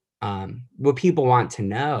 right? What people want to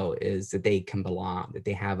know is that they can belong, that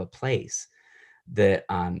they have a place, that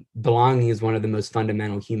belonging is one of the most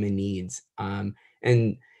fundamental human needs.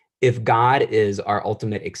 And if God is our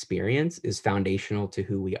ultimate experience, is foundational to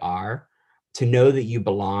who we are, to know that you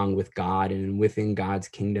belong with God and within God's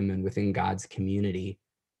kingdom and within God's community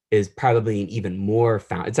is probably an even more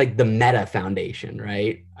it's like the meta foundation,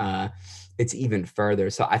 right? It's even further.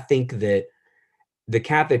 So I think that the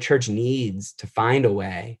Catholic Church needs to find a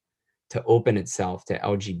way to open itself to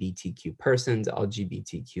LGBTQ persons,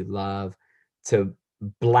 LGBTQ love, to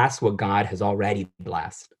bless what God has already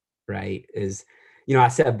blessed, right? I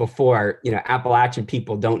said before, Appalachian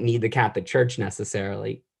people don't need the Catholic Church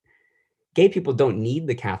necessarily. Gay people don't need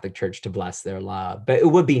the Catholic Church to bless their love, but it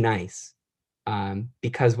would be nice,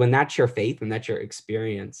 because when that's your faith and that's your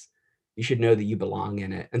experience, you should know that you belong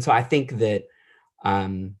in it. And so I think that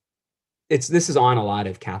this is on a lot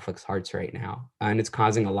of Catholics' hearts right now, and it's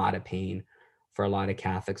causing a lot of pain for a lot of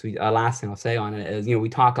Catholics. Last thing I'll say on it is, we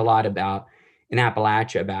talk a lot about in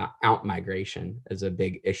Appalachia about out-migration as a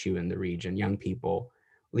big issue in the region, young people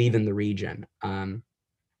leaving the region. And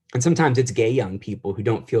sometimes it's gay young people who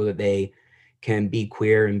don't feel that they can be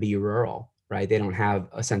queer and be rural, right? They don't have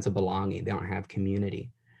a sense of belonging. They don't have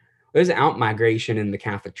community. There's out-migration in the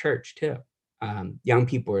Catholic Church too. Young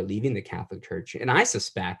people are leaving the Catholic Church, and I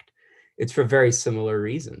suspect it's for very similar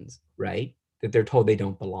reasons, right? That they're told they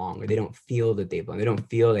don't belong, or they don't feel that they belong. They don't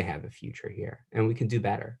feel they have a future here, and we can do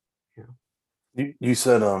better. You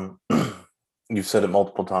said you've said it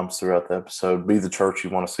multiple times throughout the episode, be the church you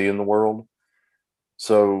want to see in the world.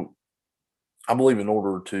 So I believe in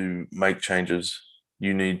order to make changes,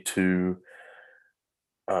 you need to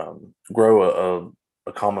grow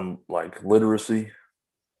a common literacy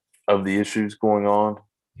of the issues going on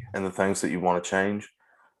and the things that you want to change.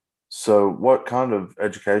 So what kind of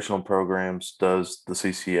educational programs does the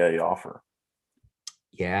CCA offer?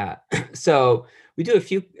 Yeah. So we do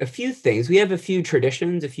a few things. We have a few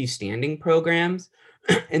traditions, a few standing programs,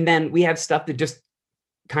 and then we have stuff that just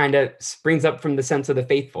kind of springs up from the sense of the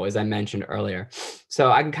faithful, as I mentioned earlier.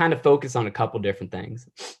 So I can kind of focus on a couple different things.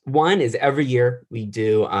 One is every year we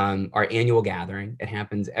do our annual gathering. It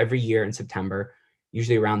happens every year in September,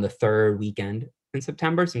 usually around the third weekend in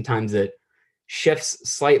September. Sometimes it shifts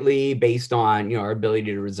slightly based on our ability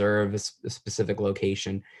to reserve a specific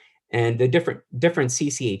location. And the different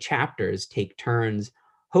CCA chapters take turns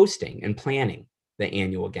hosting and planning the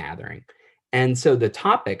annual gathering. And so the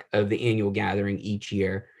topic of the annual gathering each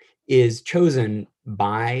year is chosen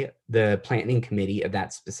by the planning committee of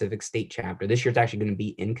that specific state chapter. This year it's actually going to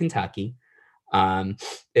be in Kentucky. I'm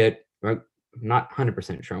not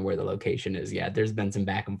 100% sure on where the location is yet. There's been some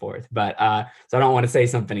back and forth, but so I don't want to say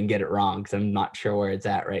something and get it wrong because I'm not sure where it's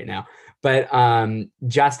at right now. But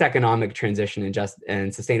just economic transition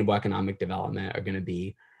and sustainable economic development are going to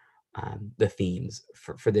be the themes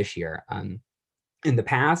for this year. In the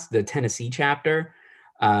past, the Tennessee chapter,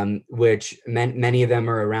 which many of them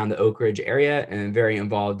are around the Oak Ridge area and very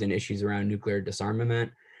involved in issues around nuclear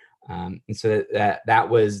disarmament. And so that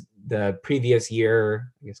was the previous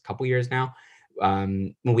year, I guess a couple years now,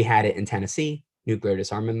 when we had it in Tennessee. Nuclear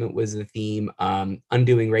disarmament was the theme.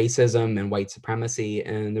 Undoing racism and white supremacy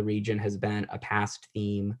in the region has been a past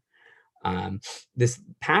theme. This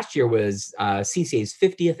past year was CCA's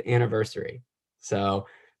 50th anniversary. So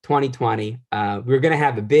 2020, we were going to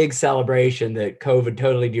have a big celebration that COVID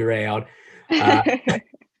totally derailed.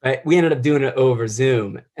 But we ended up doing it over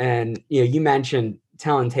Zoom. And you mentioned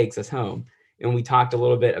Telling Takes Us Home. And we talked a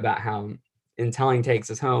little bit about how in Telling Takes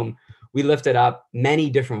Us Home, we lifted up many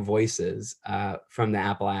different voices from the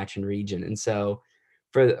Appalachian region. And so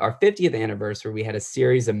for our 50th anniversary, we had a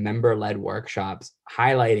series of member-led workshops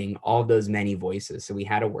highlighting all of those many voices. So we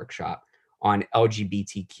had a workshop on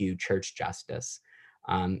LGBTQ church justice.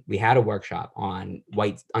 We had a workshop on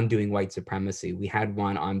undoing white supremacy. We had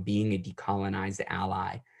one on being a decolonized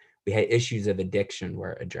ally. We had issues of addiction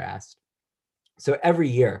were addressed. So every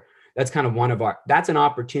year, that's kind of that's an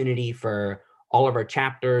opportunity for all of our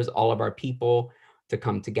chapters, all of our people to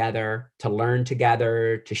come together, to learn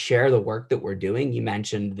together, to share the work that we're doing. You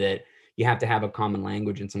mentioned that you have to have a common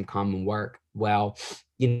language and some common work. Well,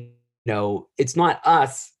 it's not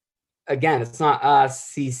us. Again, it's not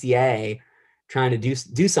us, CCA, trying to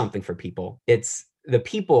do something for people. It's the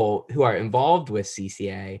people who are involved with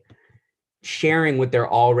CCA sharing what they're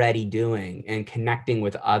already doing and connecting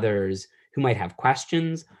with others who might have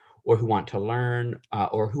questions or who want to learn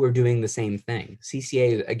or who are doing the same thing.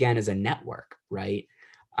 CCA, again, is a network, right?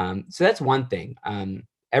 So that's one thing.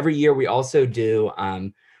 Every year we also do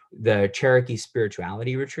the Cherokee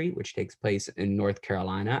Spirituality Retreat, which takes place in North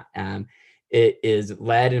Carolina. It is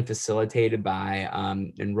led and facilitated by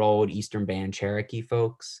enrolled Eastern Band Cherokee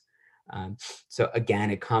folks. So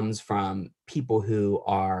again, it comes from people who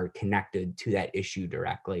are connected to that issue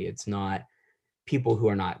directly. It's not people who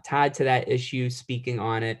are not tied to that issue speaking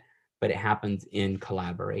on it, but it happens in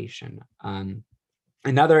collaboration. A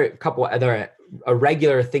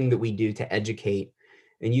regular thing that we do to educate,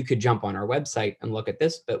 and you could jump on our website and look at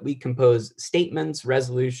this, but we compose statements,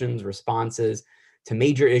 resolutions, responses to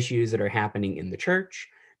major issues that are happening in the church,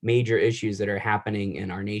 major issues that are happening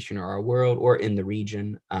in our nation or our world or in the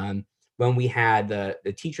region. When we had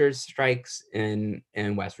the teachers strikes in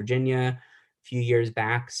West Virginia a few years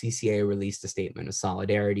back, CCA released a statement of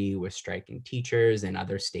solidarity with striking teachers and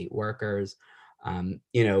other state workers. When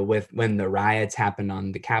the riots happened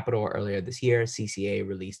on the Capitol earlier this year, CCA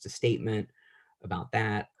released a statement about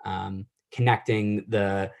that, connecting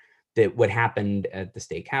what happened at the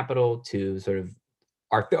state capitol to sort of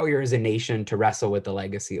our failure as a nation to wrestle with the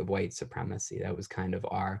legacy of white supremacy. That was kind of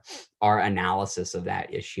our analysis of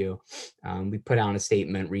that issue. We put out a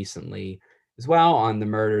statement recently as well on the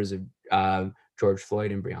murders of George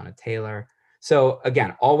Floyd and Breonna Taylor. So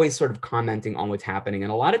again, always sort of commenting on what's happening.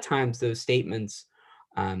 And a lot of times those statements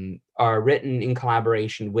are written in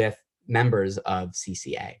collaboration with members of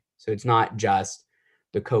CCA. So it's not just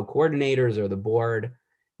the co-coordinators or the board,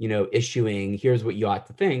 issuing, here's what you ought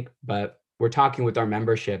to think, but we're talking with our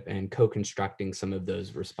membership and co-constructing some of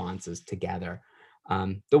those responses together.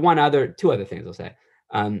 Two other things I'll say.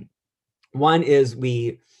 One is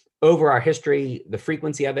over our history, the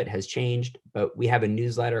frequency of it has changed, but we have a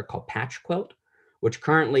newsletter called Patch Quilt, which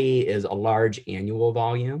currently is a large annual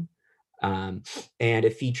volume. And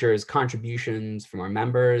it features contributions from our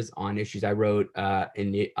members on issues. I wrote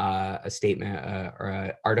in a statement or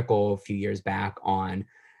an article a few years back on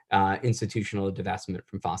institutional divestment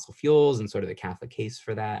from fossil fuels and sort of the Catholic case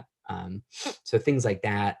for that. So things like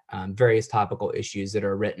that, various topical issues that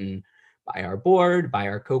are written by our board, by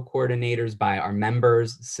our co-coordinators, by our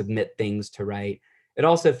members, submit things to write. It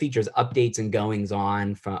also features updates and goings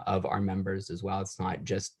on of our members as well. It's not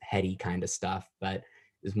just heady kind of stuff, but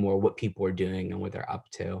is more what people are doing and what they're up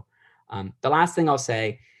to. The last thing I'll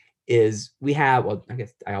say is I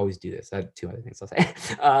guess I always do this. I have two other things I'll say.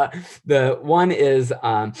 The one is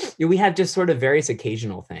we have just sort of various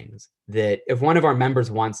occasional things that if one of our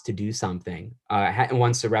members wants to do something and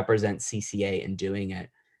wants to represent CCA in doing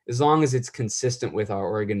it, as long as it's consistent with our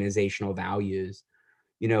organizational values,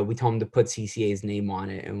 we tell them to put CCA's name on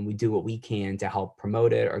it, and we do what we can to help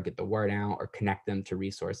promote it or get the word out or connect them to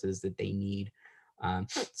resources that they need.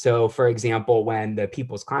 So for example, when the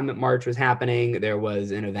People's Climate March was happening, there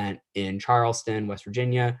was an event in Charleston, West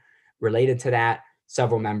Virginia, related to that.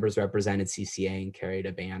 Several members represented CCA and carried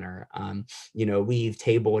a banner. We've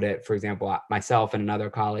tabled it, for example, myself and another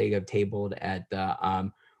colleague have tabled at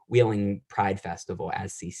the Wheeling Pride Festival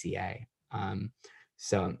as CCA.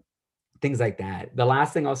 So things like that. The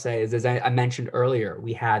last thing I'll say is, as I mentioned earlier,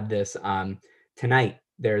 we had this tonight,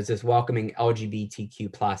 there's this welcoming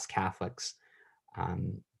LGBTQ plus Catholics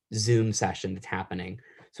Zoom session that's happening.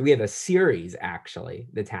 So we have a series actually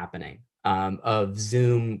that's happening of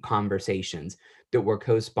Zoom conversations that we're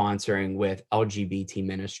co-sponsoring with LGBT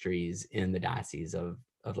ministries in the Diocese of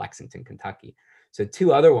Lexington, Kentucky. So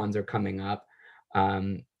two other ones are coming up.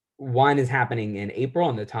 One is happening in April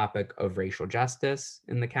on the topic of racial justice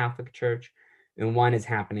in the Catholic Church, and one is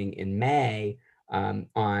happening in May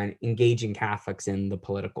on engaging Catholics in the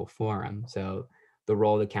political forum. So the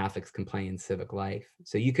role that Catholics can play in civic life.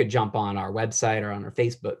 So you could jump on our website or on our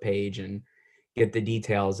Facebook page and get the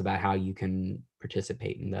details about how you can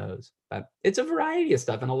participate in those. But it's a variety of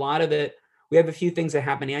stuff. And a lot of it, we have a few things that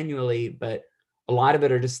happen annually, but a lot of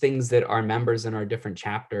it are just things that our members in our different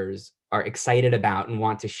chapters are excited about and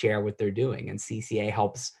want to share what they're doing. And CCA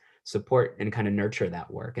helps support and kind of nurture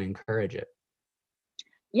that work and encourage it.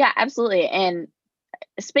 Yeah, absolutely. And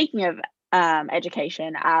speaking of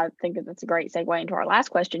education, I think that that's a great segue into our last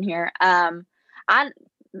question here. I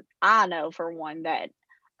know for one that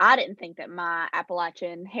I didn't think that my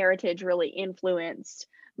Appalachian heritage really influenced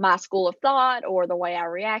my school of thought or the way I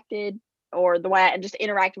reacted or the way I just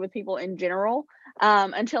interacted with people in general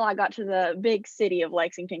until I got to the big city of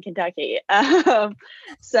Lexington, Kentucky.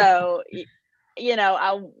 So,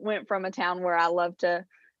 I went from a town where I love to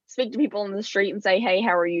speak to people in the street and say, hey,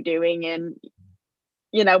 how are you doing? And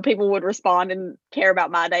people would respond and care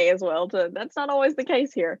about my day as well. That's not always the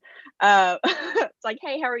case here. It's like,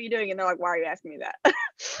 hey, how are you doing? And they're like, why are you asking me that?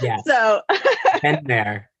 Yeah. So been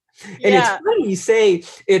there. And yeah.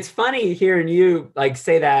 it's funny hearing you like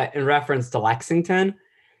say that in reference to Lexington,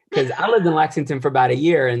 because I lived in Lexington for about a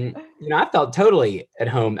year, and I felt totally at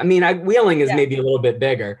home. I mean, Wheeling is Yeah. maybe a little bit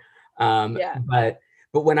bigger, Yeah. but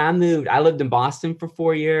when I moved, I lived in Boston for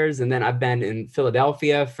 4 years, and then I've been in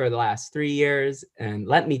Philadelphia for the last 3 years. And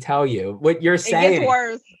let me tell you, what you're It saying, gets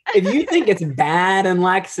worse. if you think it's bad in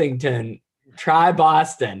Lexington, try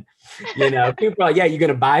Boston. People are like, yeah, you're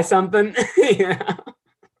gonna buy something.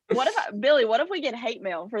 Billy, what if we get hate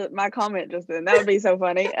mail for my comment just then? That would be so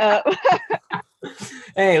funny.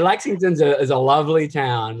 Hey, Lexington's is a lovely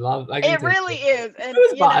town. It really is. And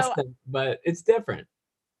it was Boston, but it's different.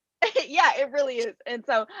 Yeah, it really is. And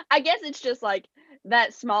so I guess it's just like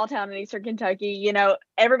that small town in Eastern Kentucky,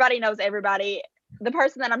 everybody knows everybody. The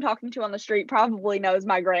person that I'm talking to on the street probably knows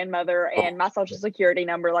my grandmother and my social security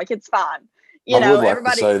number. Like, it's fine. I would like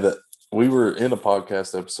everybody. to say that we were in a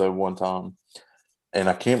podcast episode one time, and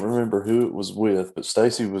I can't remember who it was with, but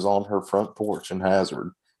Stacy was on her front porch in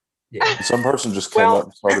Hazard. Yeah. And some person just came up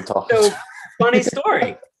and started talking. So, funny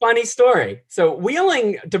story. So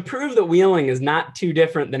Wheeling, to prove that Wheeling is not too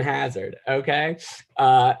different than Hazard, okay?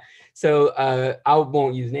 So I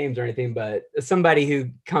won't use names or anything, but somebody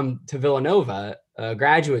who come to Villanova, a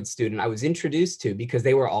graduate student, I was introduced to because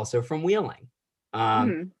they were also from Wheeling.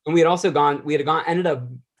 And we had ended up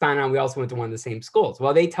finding out we also went to one of the same schools.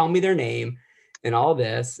 Well, they tell me their name and all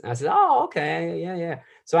this. And I said, oh, okay, yeah.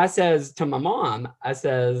 So I says to my mom,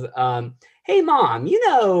 hey, Mom,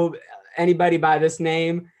 anybody by this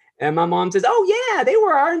name? And my mom says, oh, yeah, they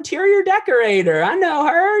were our interior decorator. I know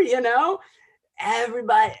her,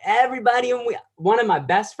 Everybody. And one of my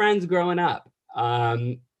best friends growing up,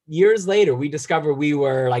 years later, we discovered we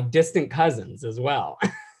were like distant cousins as well.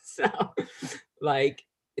 So like,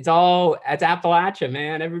 it's Appalachia,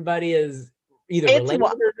 man. Everybody is either related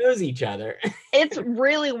or knows each other. It's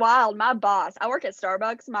really wild. My boss, I work at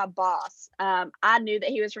Starbucks. My boss, I knew that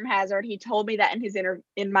he was from Hazard. He told me that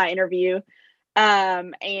in my interview.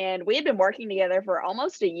 And we had been working together for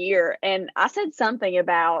almost a year. And I said something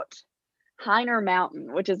about Heiner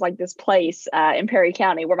Mountain, which is like this place in Perry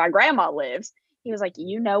County where my grandma lives. He was like,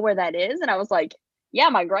 you know where that is? And I was like, yeah,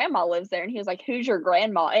 my grandma lives there. And he was like, who's your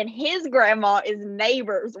grandma? And his grandma is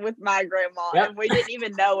neighbors with my grandma. Yep. And we didn't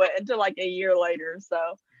even know it until like a year later. So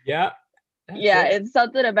yeah. It's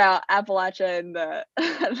something about Appalachia and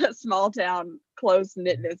the small town close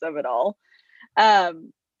knitness of it all.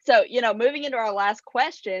 So, moving into our last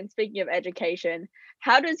question, speaking of education,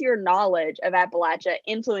 how does your knowledge of Appalachia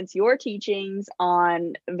influence your teachings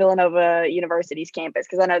on Villanova University's campus?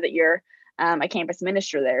 Because I know that you're a campus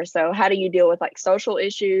minister there. So how do you deal with like social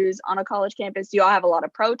issues on a college campus? Do y'all have a lot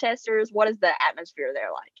of protesters? What is the atmosphere there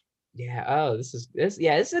like? Yeah. Oh, this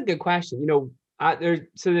is a good question.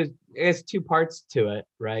 There's two parts to it,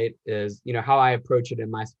 right? Is, how I approach it in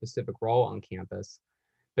my specific role on campus,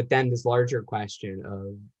 but then this larger question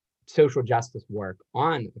of social justice work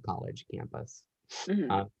on the college campus.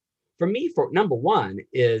 Mm-hmm. For me, for number one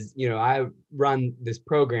is, I run this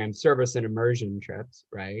program, service and immersion trips,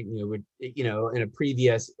 right? In a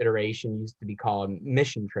previous iteration used to be called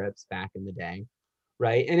mission trips back in the day,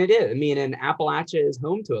 right? And it is, and Appalachia is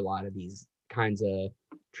home to a lot of these kinds of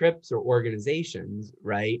trips or organizations,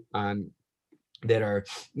 right? That are,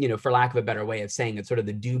 for lack of a better way of saying it, sort of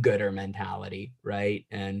the do-gooder mentality, right?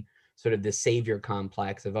 And sort of the savior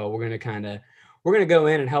complex of, we're going to go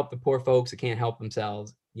in and help the poor folks that can't help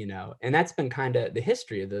themselves, and that's been kind of the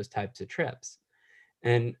history of those types of trips.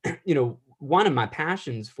 And, one of my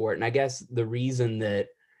passions for it, and I guess the reason that,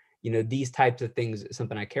 these types of things is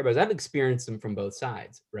something I care about, is I've experienced them from both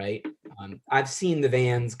sides, right? I've seen the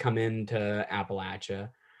vans come into Appalachia.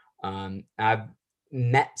 I've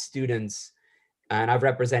met students, and I've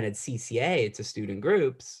represented CCA to student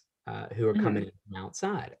groups who are coming in from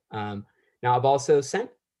outside. Now, I've also sent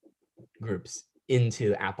groups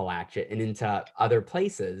into Appalachia and into other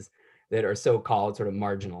places that are so-called sort of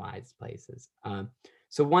marginalized places.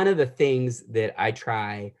 So one of the things that I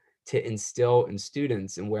try to instill in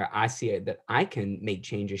students, and where I see it that I can make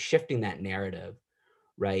changes, shifting that narrative,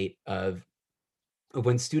 right, of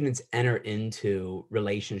when students enter into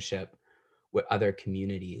relationship with other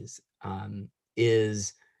communities,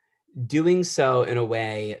 is doing so in a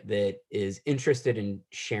way that is interested in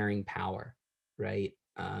sharing power, right?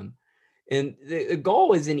 And the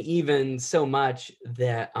goal isn't even so much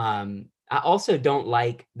that I also don't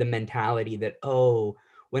like the mentality that,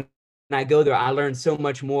 when I go there, I learn so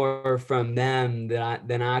much more from them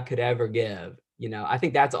than I could ever give. I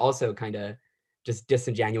think that's also kind of just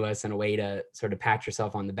disingenuous and a way to sort of pat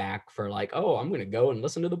yourself on the back for like, I'm going to go and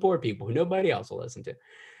listen to the poor people who nobody else will listen to.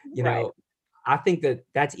 Right. I think that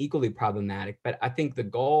that's equally problematic, but I think the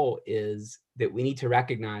goal is that we need to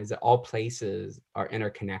recognize that all places are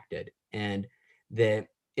interconnected, and that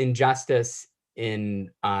injustice in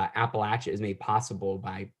Appalachia is made possible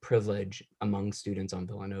by privilege among students on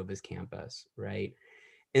Villanova's campus, right?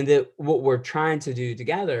 And that what we're trying to do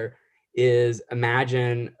together is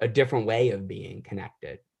imagine a different way of being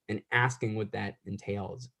connected and asking what that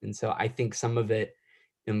entails. And so I think some of it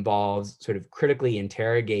involves sort of critically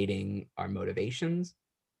interrogating our motivations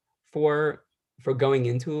for going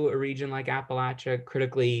into a region like Appalachia,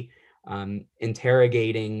 critically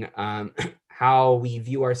interrogating how we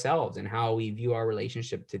view ourselves and how we view our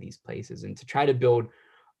relationship to these places, and to try to build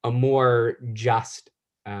a more just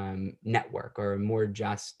network, or more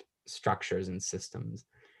just structures and systems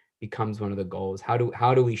becomes one of the goals. How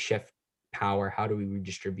do we shift power? How do we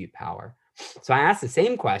redistribute power? So I asked the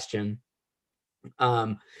same question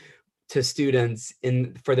to students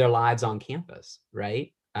for their lives on campus,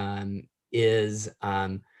 right? How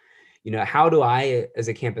do I, as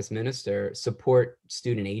a campus minister, support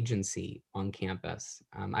student agency on campus?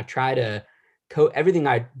 I try to everything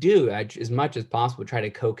I do, as much as possible, try to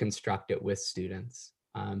co-construct it with students,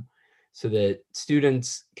 so that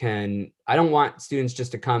students can. I don't want students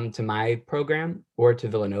just to come to my program or to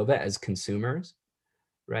Villanova as consumers,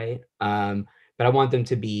 right? But I want them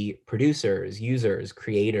to be producers, users,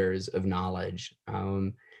 creators of knowledge,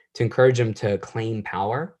 to encourage them to claim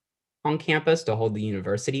power on campus, to hold the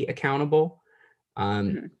university accountable,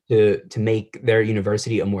 to make their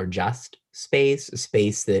university a more just space, a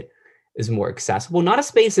space that is more accessible, not a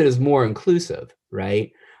space that is more inclusive,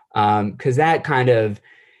 right? Because that kind of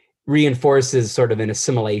reinforces sort of an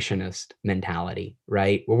assimilationist mentality,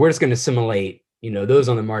 right? Where we're just going to assimilate, those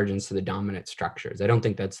on the margins to the dominant structures. I don't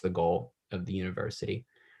think that's the goal of the university.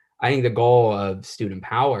 I think the goal of student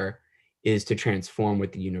power is to transform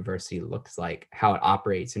what the university looks like, how it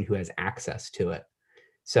operates, and who has access to it.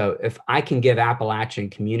 So if I can give Appalachian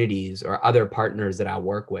communities or other partners that I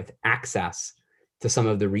work with access to some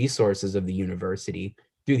of the resources of the university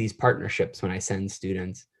through these partnerships when I send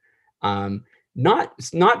students, not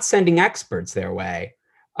sending experts their way,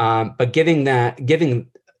 but giving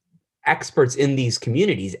experts in these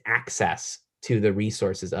communities access to the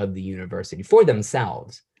resources of the university for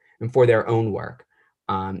themselves and for their own work.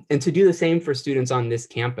 And to do the same for students on this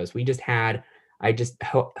campus. I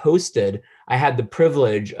had the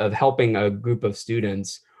privilege of helping a group of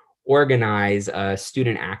students organize a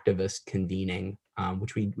student activist convening,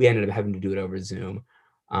 which we ended up having to do it over Zoom.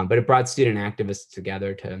 But it brought student activists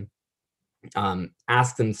together to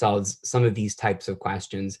ask themselves some of these types of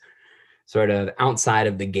questions, sort of outside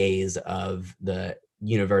of the gaze of the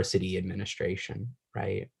university administration,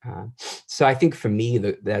 right? So I think for me,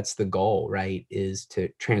 that's the goal, right? Is to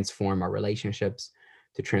transform our relationships,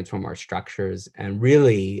 to transform our structures. And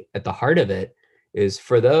really at the heart of it is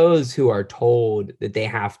for those who are told that they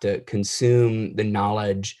have to consume the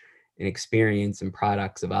knowledge and experience and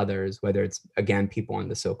products of others, whether it's, again, people on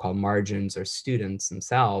the so-called margins or students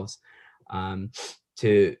themselves,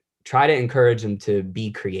 to try to encourage them to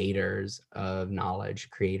be creators of knowledge,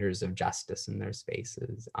 creators of justice in their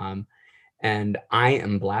spaces. And I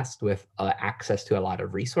am blessed with access to a lot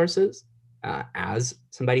of resources as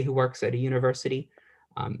somebody who works at a university.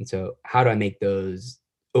 And so how do I make those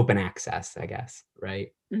open access, I guess,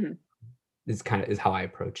 right? Mm-hmm. This kind of is how I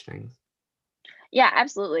approach things. Yeah,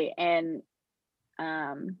 absolutely. And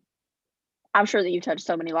I'm sure that you touched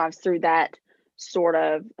so many lives through that sort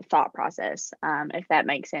of thought process, if that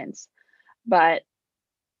makes sense. But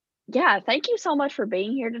yeah, thank you so much for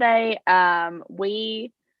being here today. I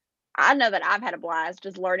know that I've had a blast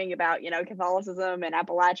just learning about, Catholicism and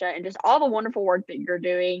Appalachia and just all the wonderful work that you're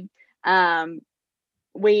doing.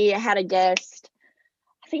 We had a guest,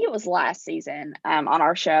 I think it was last season, on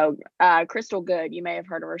our show, Crystal Good. You may have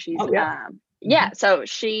heard of her. She's, so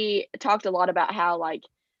she talked a lot about how, like,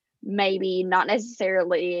 maybe not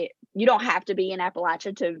necessarily, you don't have to be in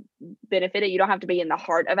Appalachia to benefit it. You don't have to be in the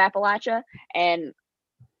heart of Appalachia, and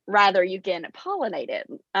rather you can pollinate it,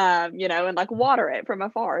 and like water it from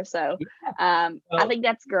afar. So I think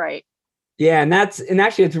that's great. Yeah. And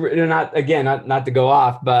actually it's not to go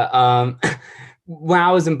off, but when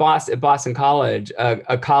I was at Boston College,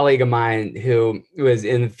 a colleague of mine who was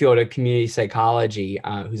in the field of community psychology,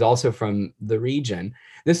 who's also from the region,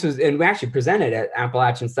 and we actually presented at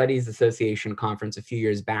Appalachian Studies Association conference a few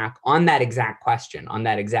years back on that exact question, on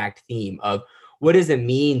that exact theme of what does it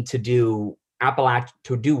mean to do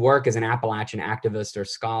work as an Appalachian activist or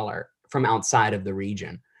scholar from outside of the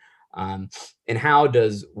region, and how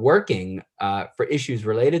does working for issues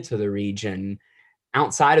related to the region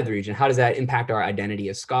outside of the region? How does that impact our identity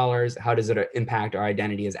as scholars? How does it impact our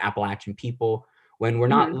identity as Appalachian people when we're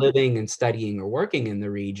not living and studying or working in the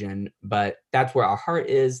region, but that's where our heart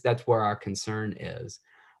is, that's where our concern is.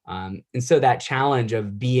 And so that challenge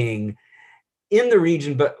of being in the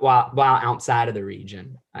region, but while outside of the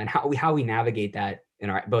region, and how we navigate that in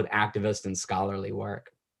our both activist and scholarly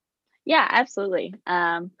work. Yeah, absolutely.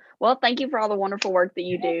 Well, thank you for all the wonderful work that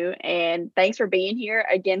you do, and thanks for being here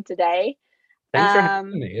again today. Thanks for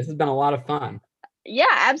having Um, me. This has been a lot of fun. yeah,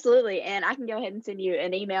 absolutely. And I can go ahead and send you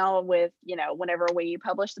an email with, whenever we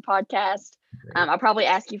publish the podcast. Great. I'll probably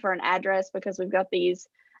ask you for an address because we've got these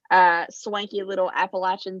swanky little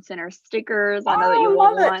Appalachian Center stickers. I know that you will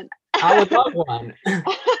love it. want. I would love one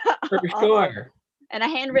for Awesome. sure. And a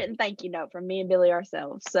handwritten thank you note from me and Billy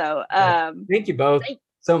ourselves. So thank you both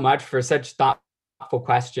so much for such thoughtful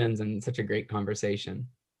questions and such a great conversation.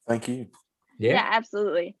 Thank you. Yeah,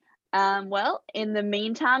 absolutely. Well, in the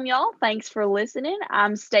meantime, y'all, thanks for listening.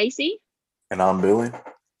 I'm Stacy. And I'm Billy.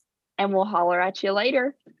 And we'll holler at you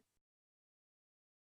later.